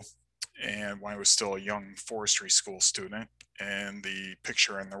ago, and when I was still a young forestry school student. And the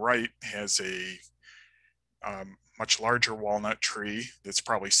picture on the right has a much larger walnut tree that's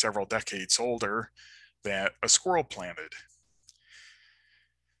probably several decades older that a squirrel planted.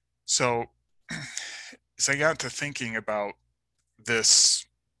 So as I got to thinking about this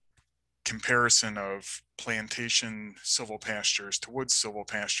comparison of plantation silvopastures to wood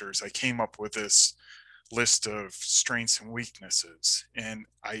silvopastures, I came up with this list of strengths and weaknesses. And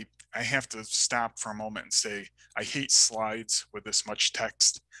I have to stop for a moment and say, I hate slides with this much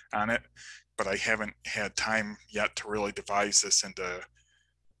text on it, but I haven't had time yet to really devise this into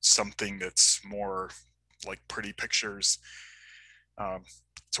something that's more like pretty pictures.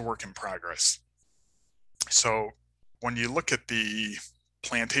 It's a work in progress. So when you look at the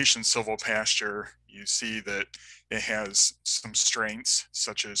plantation silvopasture, you see that it has some strengths,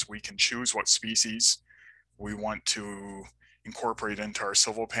 such as we can choose what species we want to incorporate into our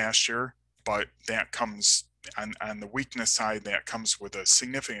silvopasture, but that comes on the weakness side, that comes with a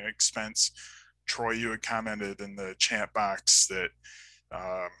significant expense. Troy, you had commented in the chat box that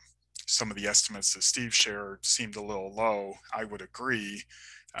um, some of the estimates that Steve shared seemed a little low. I would agree.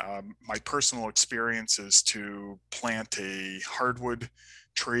 My personal experience is to plant a hardwood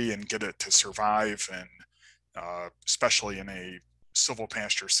tree and get it to survive, and especially in a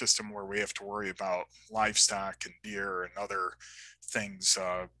silvopasture system where we have to worry about livestock and deer and other things.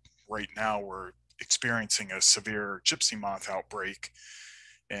 Right now, we're experiencing a severe gypsy moth outbreak,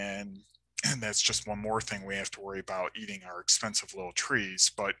 and that's just one more thing we have to worry about, eating our expensive little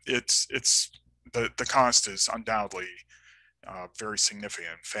trees. But it's the cost is undoubtedly very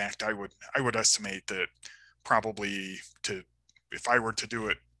significant. In fact, I would estimate that probably to if I were to do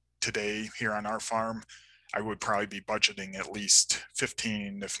it today here on our farm, I would probably be budgeting at least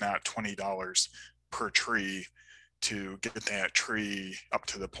 15, if not $20 per tree to get that tree up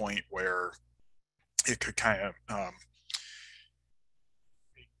to the point where it could kind of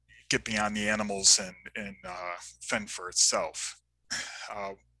get beyond the animals and fend for itself.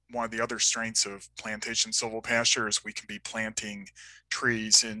 Uh, One of the other strengths of plantation silvopasture is we can be planting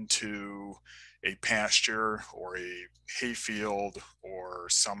trees into a pasture or a hayfield or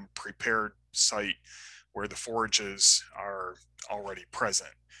some prepared site where the forages are already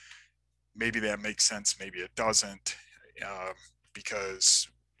present. Maybe that makes sense, maybe it doesn't, because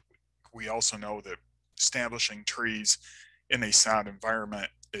we also know that establishing trees in a sod environment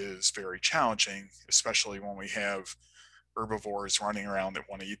is very challenging, especially when we have herbivores running around that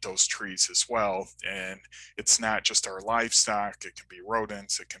want to eat those trees as well. And it's not just our livestock, it can be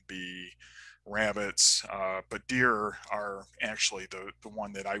rodents, it can be rabbits, but deer are actually the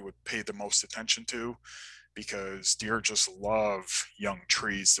one that I would pay the most attention to, because deer just love young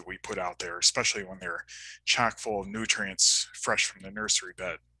trees that we put out there, especially when they're chock full of nutrients fresh from the nursery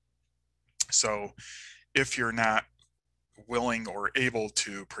bed. So if you're not willing or able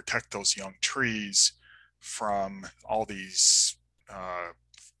to protect those young trees from all these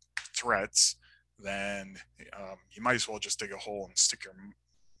threats, then you might as well just dig a hole and stick your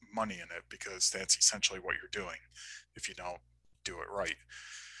money in it, because that's essentially what you're doing if you don't do it right.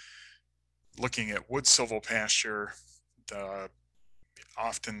 Looking at wood silvopasture,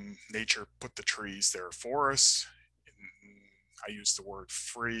 often nature put the trees there for us. I use the word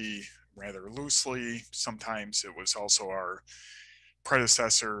free rather loosely. Sometimes it was also our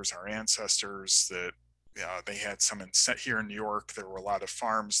predecessors, our ancestors, that they had some here in New York. There were a lot of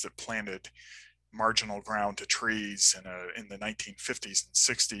farms that planted marginal ground to trees in the 1950s and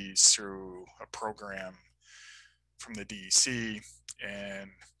 60s through a program from the DEC.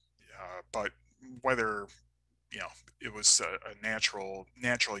 And but whether it was a natural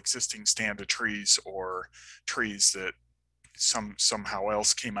existing stand of trees or trees that somehow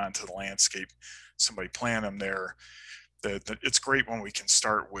else came onto the landscape, somebody planted them there, that it's great when we can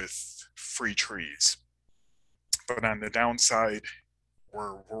start with free trees. But on the downside,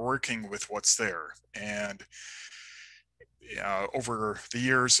 we're working with what's there. And over the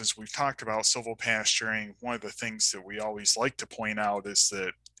years, as we've talked about silvopasturing, one of the things that we always like to point out is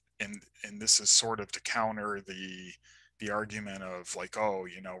that, and this is sort of to counter the argument of like, oh,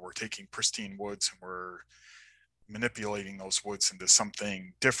 we're taking pristine woods and we're manipulating those woods into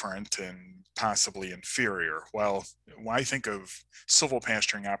something different and possibly inferior. Well, when I think of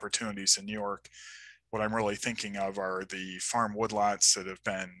silvopasturing opportunities in New York, what I'm really thinking of are the farm woodlots that have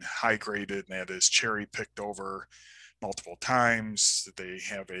been high graded, and that is cherry picked over multiple times. They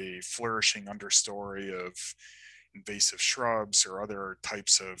have a flourishing understory of invasive shrubs or other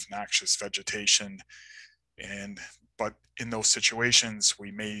types of noxious vegetation. But in those situations,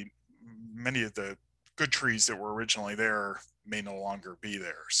 many of the good trees that were originally there may no longer be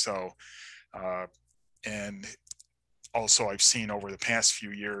there. So, and also I've seen over the past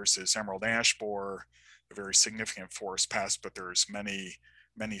few years is emerald ash borer, a very significant forest pest, but there's many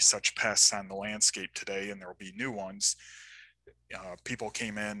such pests on the landscape today, and there will be new ones. People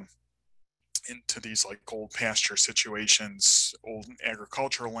came into these like old pasture situations, old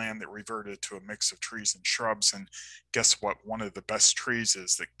agricultural land that reverted to a mix of trees and shrubs. And guess what? One of the best trees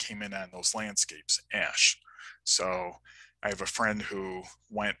is that came in on those landscapes, ash. So I have a friend who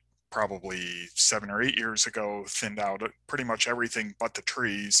went probably 7 or 8 years ago, thinned out pretty much everything but the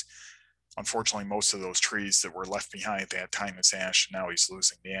trees. Unfortunately, most of those trees that were left behind at that time is ash, and now he's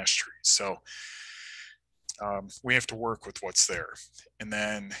losing the ash trees. So we have to work with what's there. And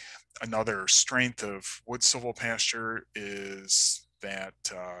then another strength of wood silvopasture is that,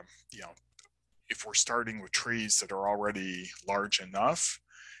 if we're starting with trees that are already large enough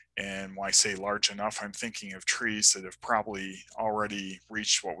And when I say large enough, I'm thinking of trees that have probably already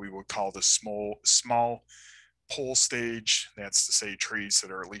reached what we would call the small pole stage. That's to say trees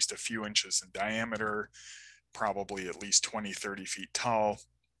that are at least a few inches in diameter, probably at least 20, 30 feet tall.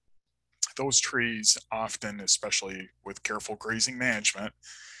 Those trees often, especially with careful grazing management,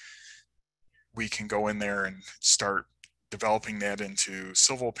 we can go in there and start developing that into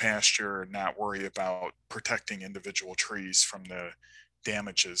silvopasture and not worry about protecting individual trees from the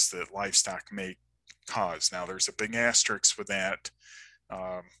damages that livestock may cause. Now, there's a big asterisk with that.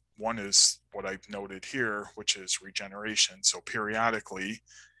 One is what I've noted here, which is regeneration. So periodically,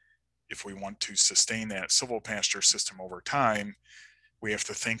 if we want to sustain that silvopasture system over time, we have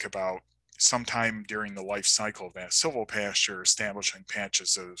to think about sometime during the life cycle of that silvopasture establishing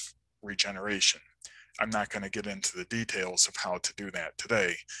patches of regeneration. I'm not going to get into the details of how to do that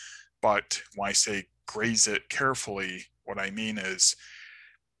today, but when I say graze it carefully, what I mean is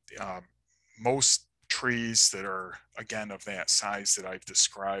most trees that are, again, of that size that I've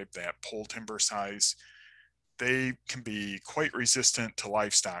described, that pole timber size, they can be quite resistant to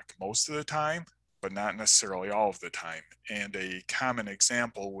livestock most of the time, but not necessarily all of the time. And a common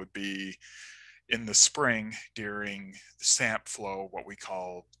example would be in the spring during the sap flow, what we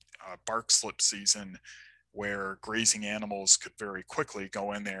call bark slip season, where grazing animals could very quickly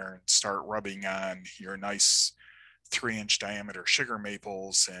go in there and start rubbing on your nice 3-inch diameter sugar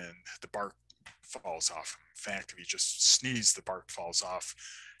maples, and the bark falls off. In fact, if you just sneeze, the bark falls off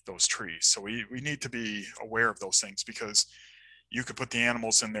those trees. So we need to be aware of those things, because you could put the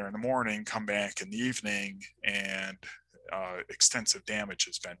animals in there in the morning, come back in the evening, and extensive damage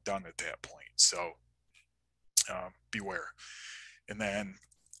has been done at that point. So beware. And then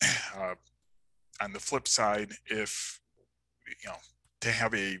on the flip side, if, to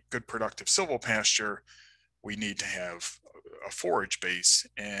have a good productive silvopasture, we need to have a forage base,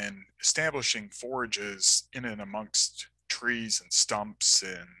 and establishing forages in and amongst trees and stumps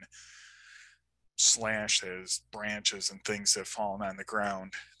and slashes, branches, and things that have fallen on the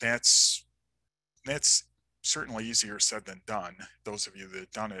ground. That's certainly easier said than done. Those of you that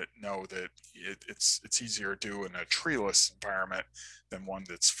have done it know that it's easier to do in a treeless environment than one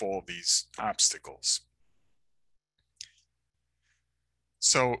that's full of these obstacles.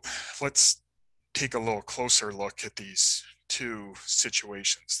 So let's take a little closer look at these two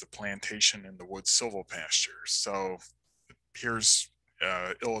situations, the plantation and the wood silvopasture. So here's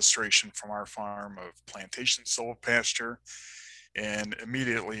an illustration from our farm of plantation silvopasture, and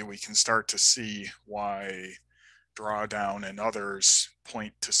immediately we can start to see why Drawdown and others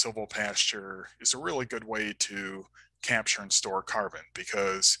point to silvopasture is a really good way to capture and store carbon,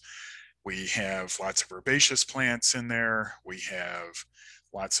 because we have lots of herbaceous plants in there. We have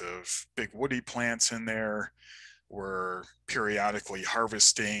lots of big woody plants in there. We're periodically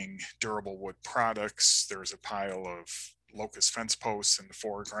harvesting durable wood products. There's a pile of locust fence posts in the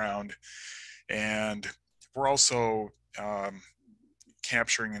foreground. And we're also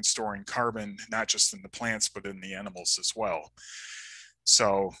capturing and storing carbon, not just in the plants, but in the animals as well.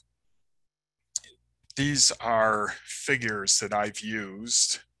 So these are figures that I've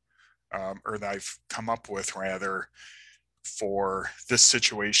used, or that I've come up with rather, for this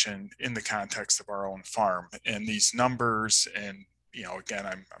situation in the context of our own farm. And these numbers, and again,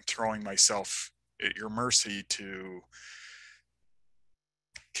 I'm throwing myself at your mercy to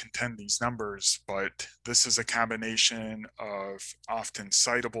contend these numbers, but this is a combination of often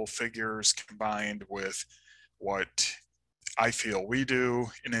citable figures combined with what I feel we do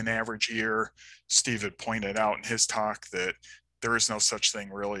in an average year. Steve had pointed out in his talk that there is no such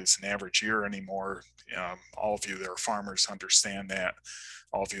thing really as an average year anymore. All of you that are farmers understand that.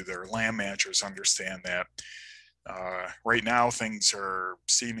 All of you that are land managers understand that. Right now, things are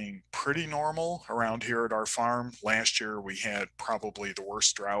seeming pretty normal around here at our farm. Last year, we had probably the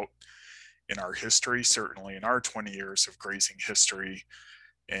worst drought in our history, certainly in our 20 years of grazing history.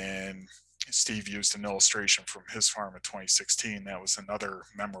 And Steve used an illustration from his farm in 2016. That was another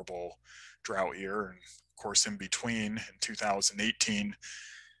memorable drought year. And of course, in between, in 2018,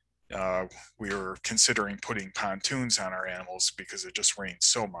 we were considering putting pontoons on our animals because it just rained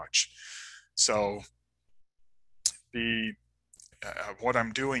so much. So what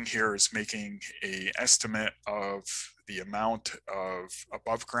I'm doing here is making an estimate of the amount of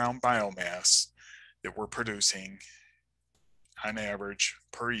above ground biomass that we're producing on average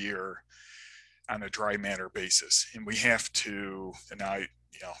per year on a dry matter basis. And we have to, and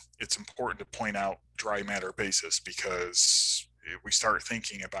it's important to point out dry matter basis, because we start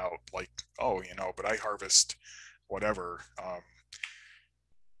thinking about like, but I harvest whatever,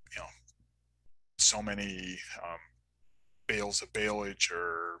 so many bales of baleage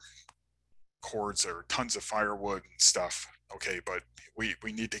or cords or tons of firewood and stuff. Okay, but we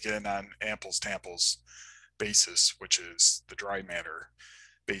need to get in on apples to apples basis, which is the dry matter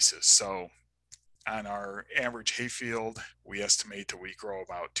basis. So on our average hayfield, we estimate that we grow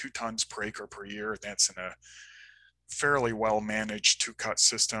about 2 tons per acre per year. That's in a fairly well managed two-cut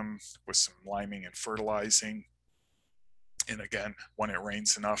system with some liming and fertilizing. And again, when it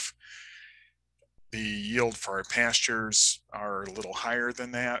rains enough, the yield for our pastures are a little higher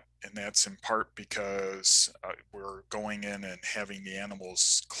than that, and that's in part because we're going in and having the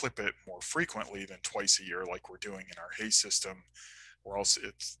animals clip it more frequently than twice a year like we're doing in our hay system. Or else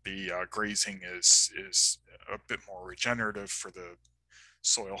the grazing is a bit more regenerative for the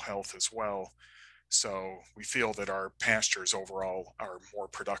soil health as well. So we feel that our pastures overall are more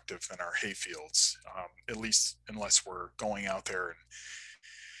productive than our hay fields, at least unless we're going out there and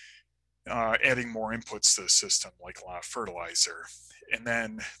adding more inputs to the system, like a lot of fertilizer. And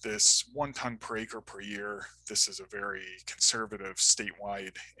then this 1 ton per acre per year, this is a very conservative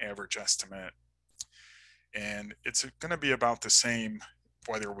statewide average estimate. And it's going to be about the same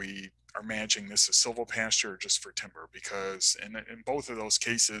whether we are managing this as silvopasture or just for timber, because in both of those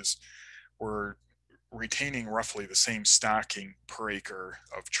cases, we're retaining roughly the same stocking per acre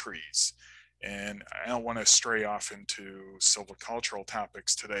of trees. And I don't want to stray off into silvicultural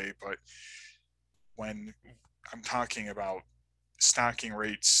topics today, but when I'm talking about stocking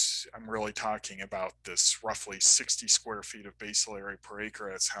rates, I'm really talking about this roughly 60 square feet of basal area per acre.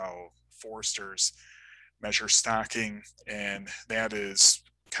 That's how foresters measure stocking, and that is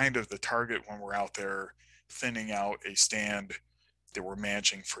kind of the target when we're out there thinning out a stand that we're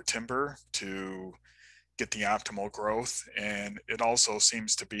managing for timber to get the optimal growth. And it also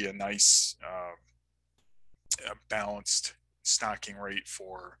seems to be a nice balanced stocking rate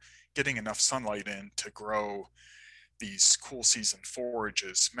for getting enough sunlight in to grow these cool season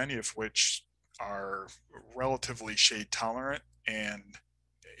forages, many of which are relatively shade tolerant and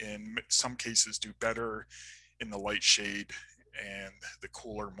in some cases do better in the light shade and the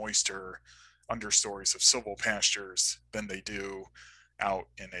cooler, moister understories of silvopastures than they do out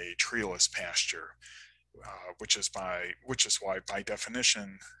in a treeless pasture, which is why by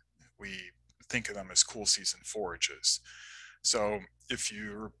definition we think of them as cool season forages. So if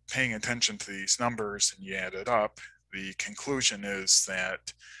you're paying attention to these numbers and you add it up, the conclusion is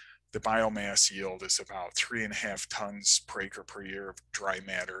that the biomass yield is about 3.5 tons per acre per year of dry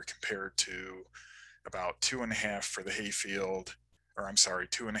matter, compared to about 2.5 for the hayfield, or I'm sorry,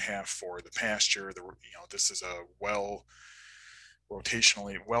 2.5 for the pasture. This is a well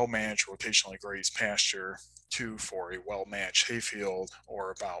managed, rotationally grazed pasture. 2 for a well managed hayfield,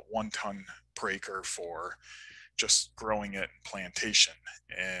 or about 1 ton per acre for just growing it in plantation.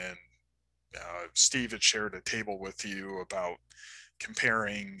 And Steve had shared a table with you about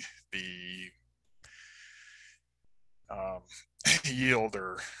comparing the yield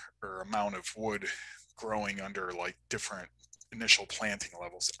or amount of wood growing under like different initial planting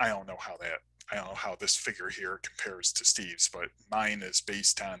levels. I don't know how this figure here compares to Steve's, but mine is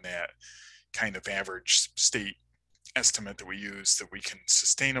based on that kind of average state estimate that we use, that we can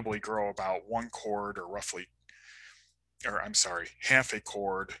sustainably grow about 1 cord, half a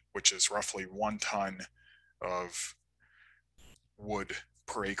cord, which is roughly 1 ton of wood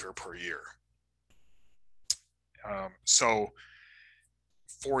per acre per year. So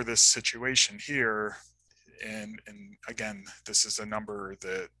for this situation here, and again, this is a number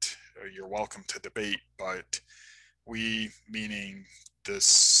that you're welcome to debate, but we, meaning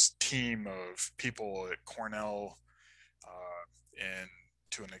this team of people at Cornell, and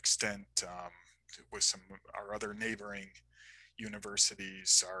to an extent with some our other neighboring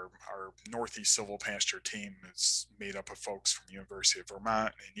universities, our Northeast Silvopasture team is made up of folks from the University of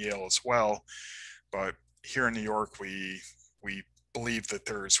Vermont and Yale as well. But here in New York, we believe that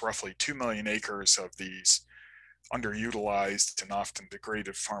there's roughly 2 million acres of these underutilized and often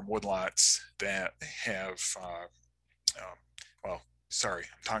degraded farm woodlots that have, I'm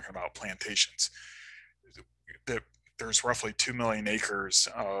talking about plantations. There's roughly 2 million acres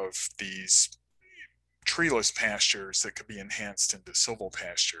of these treeless pastures that could be enhanced into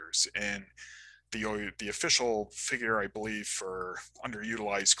silvopastures. And the official figure, I believe, for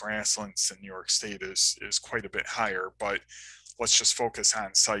underutilized grasslands in New York State is quite a bit higher, but let's just focus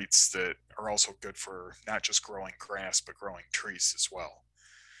on sites that are also good for not just growing grass, but growing trees as well.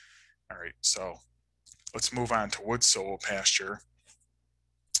 All right, so let's move on to wood silvopasture.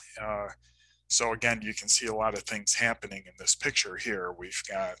 So again, you can see a lot of things happening in this picture here. We've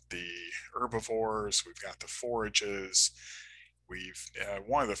got the herbivores, we've got the forages.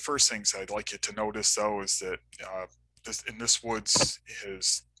 One of the first things I'd like you to notice, though, is that this woods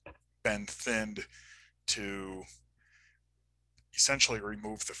has been thinned to essentially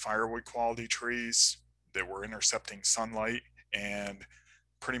remove the firewood quality trees that were intercepting sunlight, and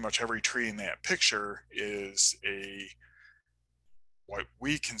pretty much every tree in that picture is what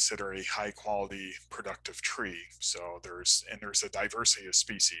we consider a high quality productive tree. So there's a diversity of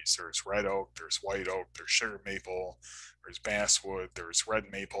species. There's red oak, there's white oak, there's sugar maple, there's basswood, there's red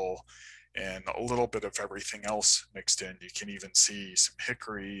maple, and a little bit of everything else mixed in. You can even see some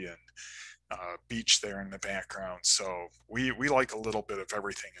hickory and beech there in the background. So we like a little bit of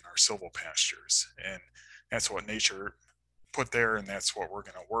everything in our silvopastures, and that's what nature put there, and that's what we're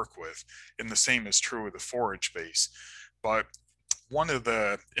going to work with. And the same is true with the forage base. But one of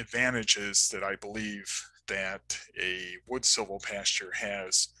the advantages that I believe that a wood silvopasture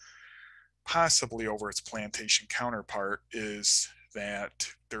has, possibly over its plantation counterpart, is that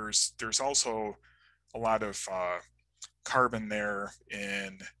there's also a lot of carbon there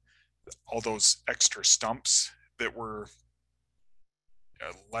in all those extra stumps that were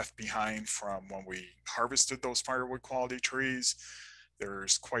left behind from when we harvested those firewood quality trees.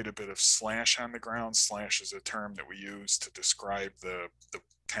 There's quite a bit of slash on the ground. Slash is a term that we use to describe the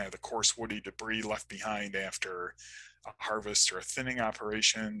kind of the coarse woody debris left behind after a harvest or a thinning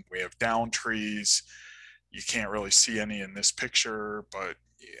operation. We have down trees. You can't really see any in this picture, but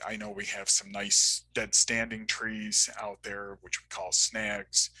I know we have some nice dead standing trees out there, which we call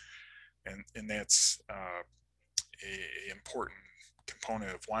snags. And that's a important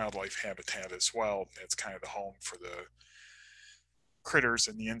component of wildlife habitat as well. It's kind of the home for the critters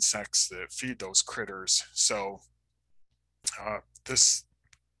and the insects that feed those critters. So this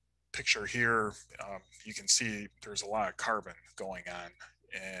picture here, you can see there's a lot of carbon going on,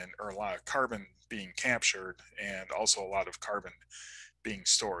 or a lot of carbon being captured, and also a lot of carbon being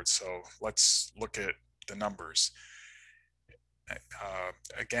stored. So let's look at the numbers.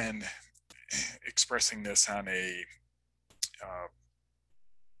 Again, expressing this on a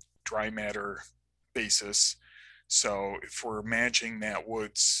dry matter basis. So if we're managing that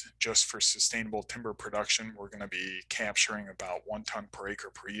woods just for sustainable timber production, we're going to be capturing about 1 ton per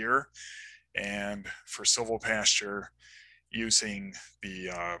acre per year. And for silvopasture, using the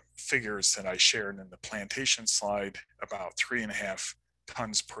figures that I shared in the plantation slide, about 3.5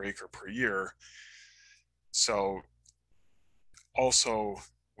 tons per acre per year. So also,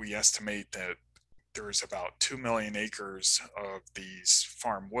 we estimate that there's about 2 million acres of these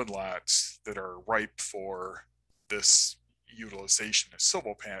farm woodlots that are ripe for this utilization of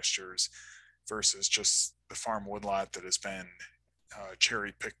silvopastures versus just the farm woodlot that has been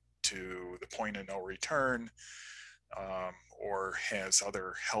cherry picked to the point of no return, or has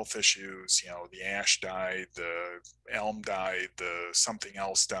other health issues. The ash died, the elm died, the something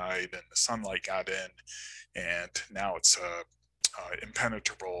else died, and the sunlight got in, and now it's a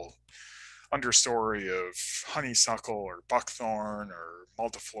impenetrable understory of honeysuckle or buckthorn or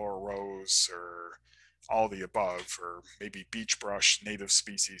multiflora rose or all the above, or maybe beech brush. Native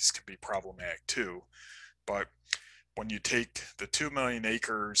species can be problematic too. But when you take the 2 million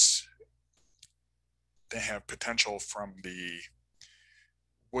acres that have potential from the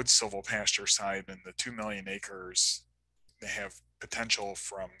wood silvopasture side and the 2 million acres that have potential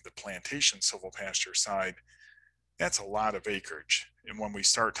from the plantation silvopasture side, that's a lot of acreage. And when we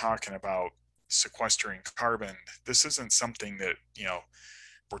start talking about sequestering carbon, this isn't something that,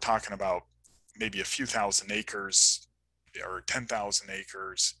 we're talking about maybe a few thousand acres or 10,000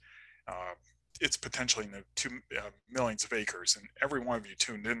 acres. It's potentially in the millions of acres. And every one of you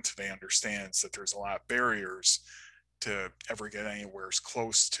tuned in today understands that there's a lot of barriers to ever get anywhere as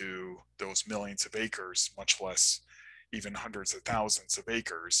close to those millions of acres, much less even hundreds of thousands of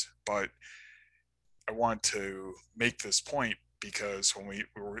acres. But I want to make this point because when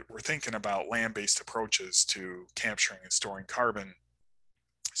we're thinking about land-based approaches to capturing and storing carbon,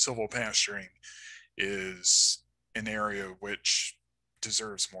 silvopasturing is an area which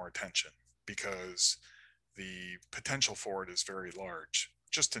deserves more attention because the potential for it is very large,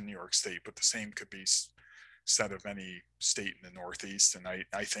 just in New York State, but the same could be said of any state in the Northeast, and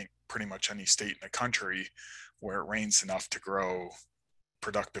I think pretty much any state in the country where it rains enough to grow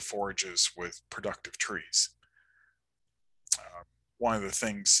productive forages with productive trees. One of the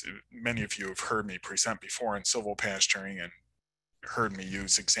things many of you have heard me present before in silvopasturing and heard me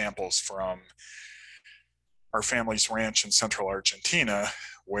use examples from our family's ranch in central Argentina,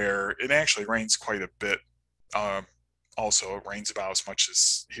 where it actually rains quite a bit. Also, it rains about as much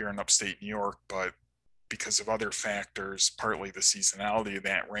as here in upstate New York, but because of other factors, partly the seasonality of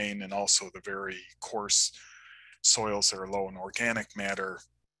that rain and also the very coarse soils that are low in organic matter,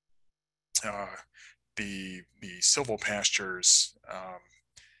 the silvopastures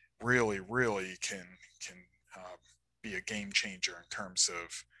really can be a game changer in terms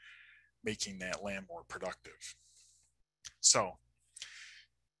of making that land more productive. So,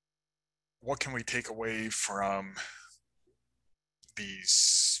 what can we take away from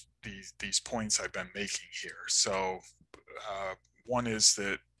these points I've been making here? So, one is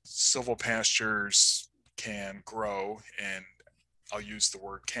that silvopastures can grow, and I'll use the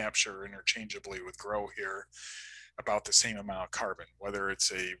word capture interchangeably with grow here, about the same amount of carbon, whether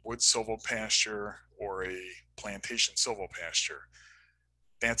it's a wood silvopasture or a plantation silvopasture.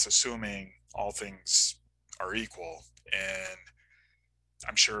 That's assuming all things are equal. And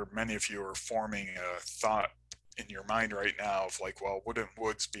I'm sure many of you are forming a thought in your mind right now of like, well, wouldn't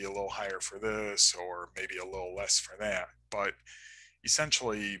woods be a little higher for this or maybe a little less for that? But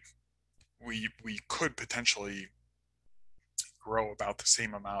essentially, we could potentially grow about the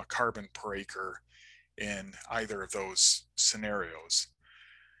same amount of carbon per acre in either of those scenarios.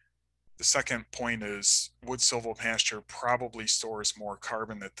 The second point is wood silvopasture probably stores more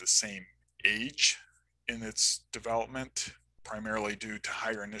carbon at the same age in its development, primarily due to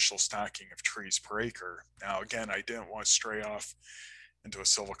higher initial stocking of trees per acre. Now, again, I didn't want to stray off into a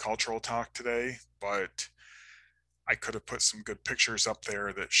silvicultural talk today, but I could have put some good pictures up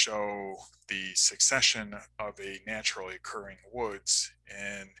there that show the succession of a naturally occurring woods.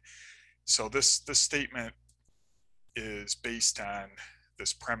 And so this statement is based on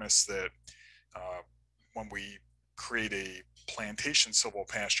this premise that when we create a plantation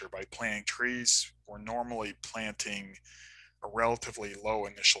silvopasture by planting trees, we're normally planting a relatively low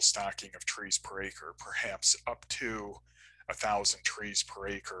initial stocking of trees per acre, perhaps up to 1,000 trees per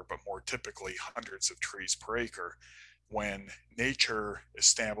acre, but more typically hundreds of trees per acre. When nature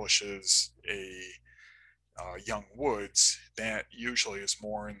establishes a young woods, that usually is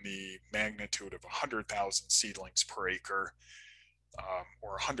more in the magnitude of 100,000 seedlings per acre,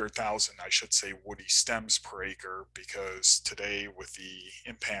 or 100,000, I should say, woody stems per acre, because today with the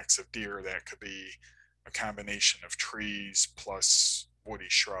impacts of deer, that could be a combination of trees plus woody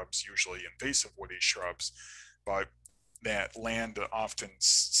shrubs, usually invasive woody shrubs. But that land often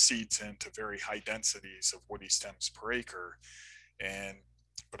seeds into very high densities of woody stems per acre.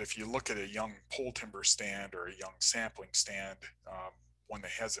 But if you look at a young pole timber stand or a young sapling stand, one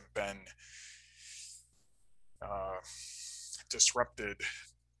that hasn't been disrupted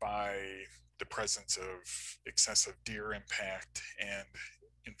by the presence of excessive deer impact and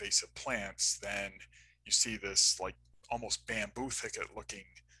invasive plants, then you see this like almost bamboo thicket looking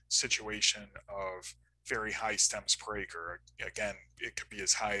situation of very high stems per acre. Again, it could be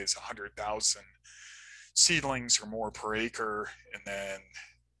as high as 100,000 seedlings or more per acre, and then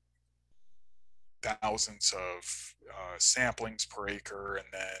thousands of saplings per acre, and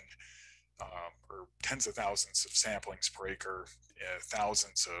then or tens of thousands of saplings per acre,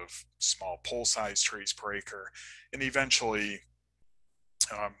 thousands of small pole-sized trees per acre, and eventually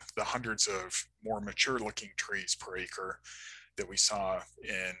the hundreds of more mature-looking trees per acre that we saw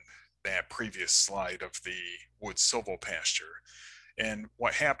in that previous slide of the wood silvopasture. And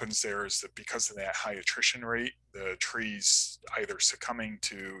what happens there is that because of that high attrition rate, the trees either succumbing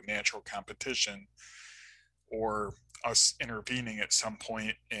to natural competition or us intervening at some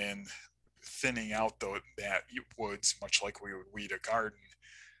point in thinning out that woods, much like we would weed a garden,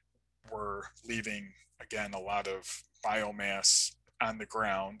 we're leaving, again, a lot of biomass on the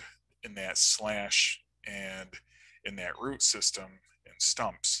ground in that slash and in that root system and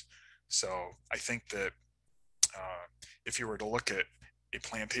stumps. So I think that if you were to look at a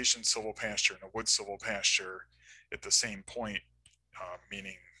plantation silvopasture and a wood silvopasture at the same point,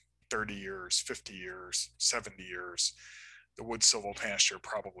 meaning 30 years, 50 years, 70 years, the wood silvopasture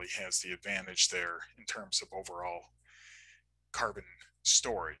probably has the advantage there in terms of overall carbon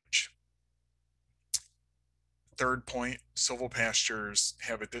storage. Third point, silvopastures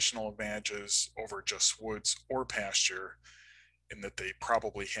have additional advantages over just woods or pasture in that they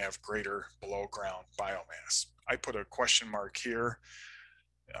probably have greater below ground biomass. I put a question mark here.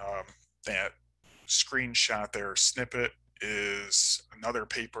 That screenshot there, snippet, is another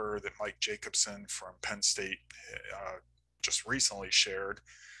paper that Mike Jacobson from Penn State just recently shared,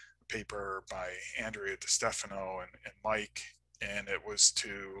 a paper by Andrea DiStefano and Mike, and it was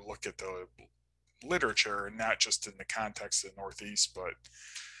to look at the literature, not just in the context of the Northeast, but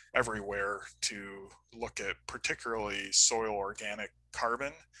everywhere, to look at particularly soil organic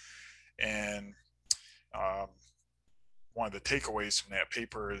carbon. And one of the takeaways from that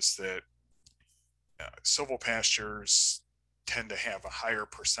paper is that silvopastures tend to have a higher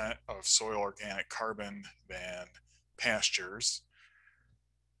percent of soil organic carbon than pastures.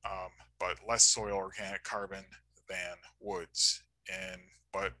 but less soil organic carbon than woods.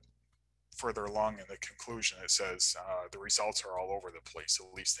 But further along in the conclusion, it says the results are all over the place.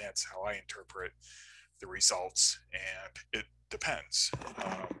 At least that's how I interpret the results, and it depends.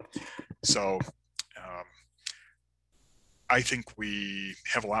 So I think we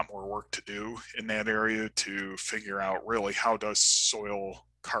have a lot more work to do in that area to figure out really how does soil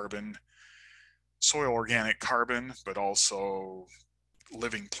organic carbon, but also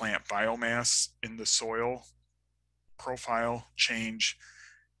living plant biomass in the soil profile change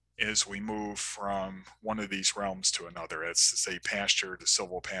as we move from one of these realms to another. It's to say pasture to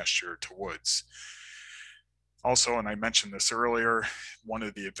silvopasture to woods. Also, and I mentioned this earlier, one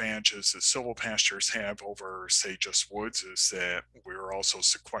of the advantages that silvopastures have over, say, just woods is that we're also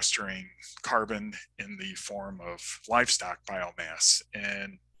sequestering carbon in the form of livestock biomass.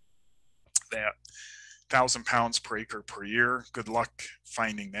 And that 1,000 pounds per acre per year, good luck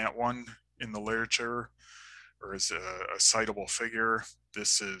finding that one in the literature or as a citable figure.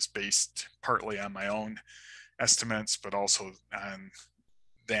 This is based partly on my own estimates, but also on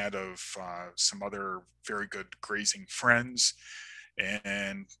that of some other very good grazing friends.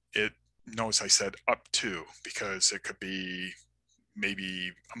 And it knows I said up to, because it could be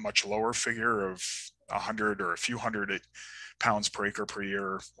maybe a much lower figure of 100 or a few hundred pounds per acre per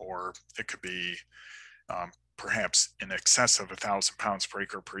year, or it could be perhaps in excess of 1,000 pounds per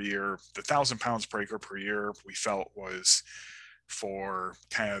acre per year. The 1,000 pounds per acre per year we felt was for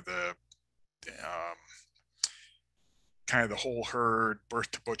kind of the whole herd,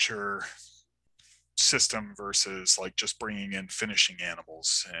 birth to butcher system versus like just bringing in finishing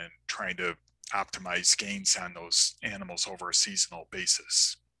animals and trying to optimize gains on those animals over a seasonal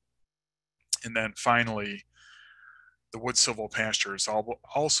basis. And then finally, the wood silvopasture is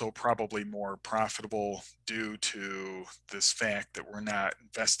also probably more profitable due to this fact that we're not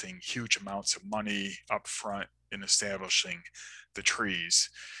investing huge amounts of money up front in establishing the trees.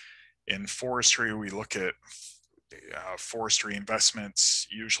 In forestry, we look at forestry investments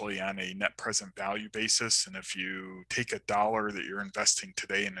usually on a net present value basis. And if you take $1 that you're investing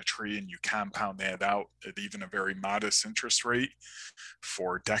today in a tree and you compound that out at even a very modest interest rate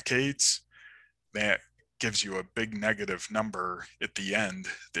for decades, that gives you a big negative number at the end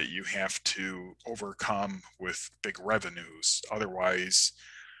that you have to overcome with big revenues. Otherwise,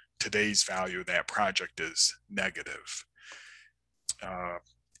 today's value of that project is negative.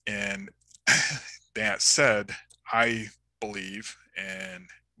 And that said, I believe, and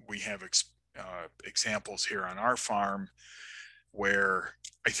we have examples here on our farm where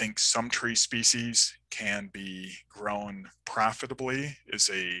I think some tree species can be grown profitably as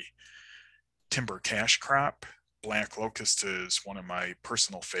a timber cash crop. Black locust is one of my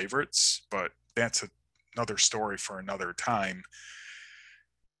personal favorites, but that's another story for another time.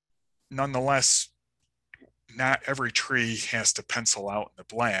 Nonetheless, not every tree has to pencil out in the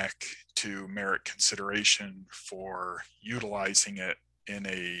black to merit consideration for utilizing it in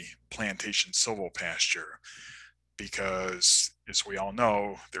a plantation silvopasture, because as we all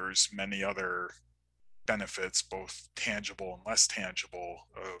know, there's many other benefits, both tangible and less tangible,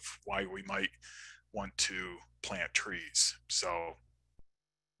 of why we might want to plant trees. So,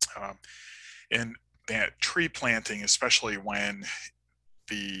 and that tree planting, especially when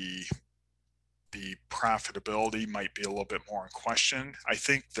the profitability might be a little bit more in question, I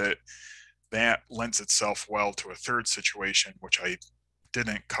think that lends itself well to a third situation, which I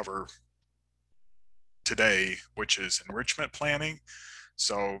didn't cover today, which is enrichment planting.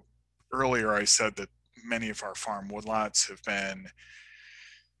 So earlier I said that many of our farm woodlots have been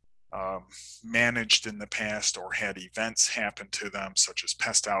managed in the past or had events happen to them, such as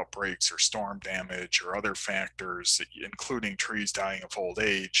pest outbreaks or storm damage or other factors, including trees dying of old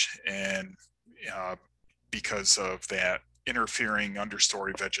age. And because of that interfering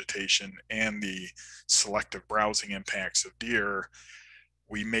understory vegetation and the selective browsing impacts of deer,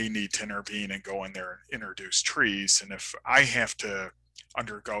 we may need to intervene and go in there and introduce trees. And if I have to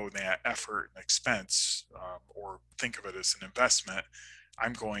undergo that effort and expense, or think of it as an investment,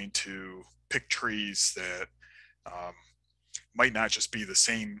 I'm going to pick trees that might not just be the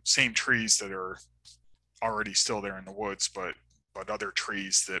same trees that are already still there in the woods, but other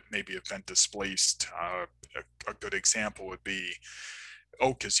trees that maybe have been displaced. A good example would be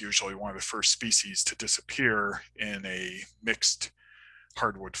oak is usually one of the first species to disappear in a mixed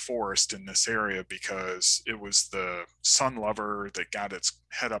hardwood forest in this area, because it was the sun lover that got its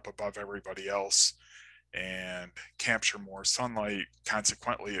head up above everybody else and capture more sunlight.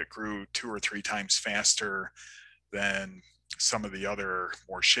 Consequently, it grew 2 or 3 times faster than some of the other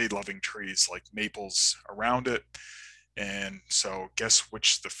more shade loving trees like maples around it. And so guess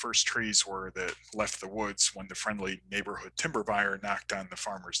which the first trees were that left the woods when the friendly neighborhood timber buyer knocked on the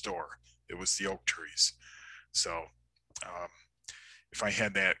farmer's door? It was the oak trees. So um, if I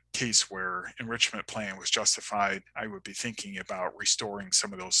had that case where enrichment plan was justified, I would be thinking about restoring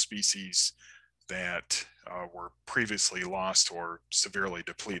some of those species that were previously lost or severely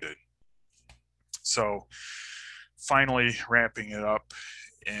depleted. So finally wrapping it up,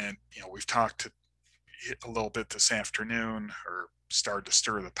 and we've talked a little bit this afternoon, or started to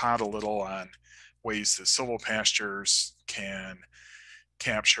stir the pot a little on ways that silvopastures can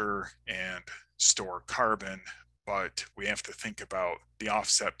capture and store carbon, but we have to think about the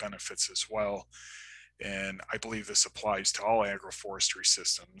offset benefits as well. And I believe this applies to all agroforestry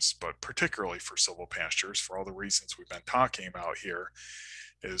systems, but particularly for silvopastures, for all the reasons we've been talking about here,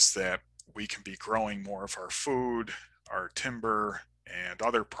 is that we can be growing more of our food, our timber, and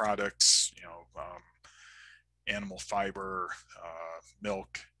other products, animal fiber,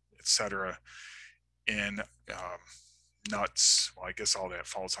 milk, etc., in nuts. Well, I guess all that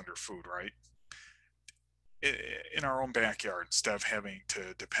falls under food, right? In our own backyard, instead of having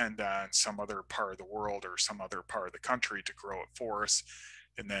to depend on some other part of the world or some other part of the country to grow it for us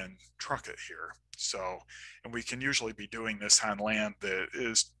and then truck it here. So, and we can usually be doing this on land that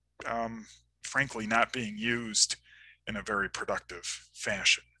is frankly not being used in a very productive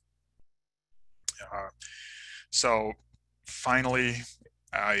fashion. Uh, so finally,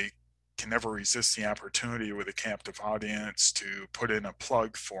 I can never resist the opportunity with a captive audience to put in a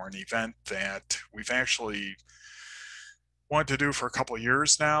plug for an event that we've actually wanted to do for a couple of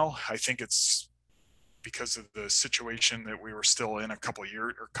years now. I think it's because of the situation that we were still in a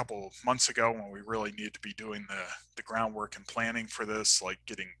couple months ago, when we really need to be doing the groundwork and planning for this, like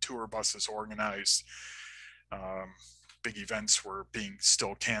getting tour buses organized. Big events were being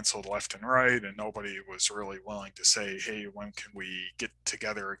still canceled left and right, and nobody was really willing to say, hey, when can we get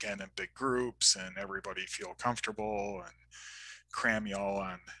together again in big groups and everybody feel comfortable and cram you all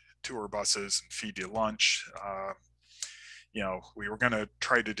on tour buses and feed you lunch. We were going to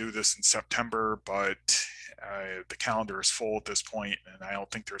try to do this in September, but the calendar is full at this point, and I don't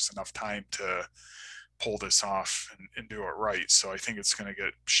think there's enough time to pull this off and do it right. So I think it's going to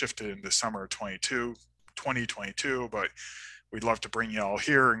get shifted into summer of 2022, but we'd love to bring you all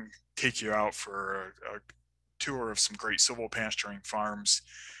here and take you out for a tour of some great silvopasturing farms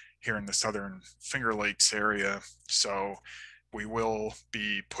here in the southern Finger Lakes area. So we will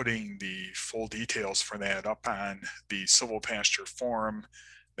be putting the full details for that up on the Silvopasture forum.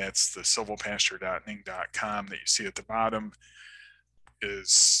 That's the silvopasture.ning.com that you see at the bottom.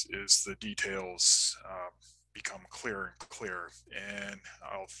 Is the details become clearer and clearer. And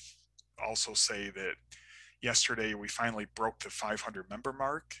I'll also say that yesterday we finally broke the 500 member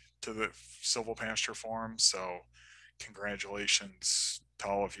mark to the Silvopasture forum. So congratulations to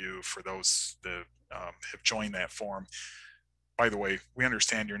all of you for those that have joined that forum. By the way, we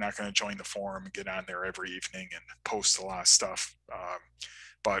understand you're not going to join the forum and get on there every evening and post a lot of stuff,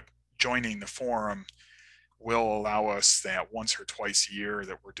 but joining the forum will allow us that once or twice a year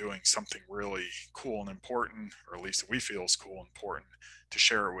that we're doing something really cool and important, or at least we feel is cool and important, to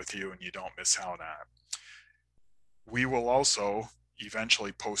share it with you and you don't miss out on it. We will also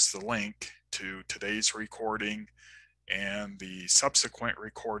eventually post the link to today's recording and the subsequent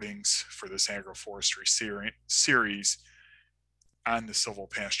recordings for this agroforestry series on the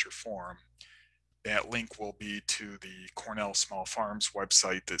Silvopasture forum. That link will be to the Cornell Small Farms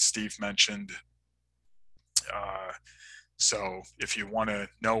website that Steve mentioned. So if you want to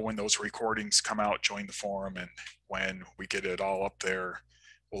know when those recordings come out, join the forum, and when we get it all up there,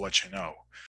 we'll let you know.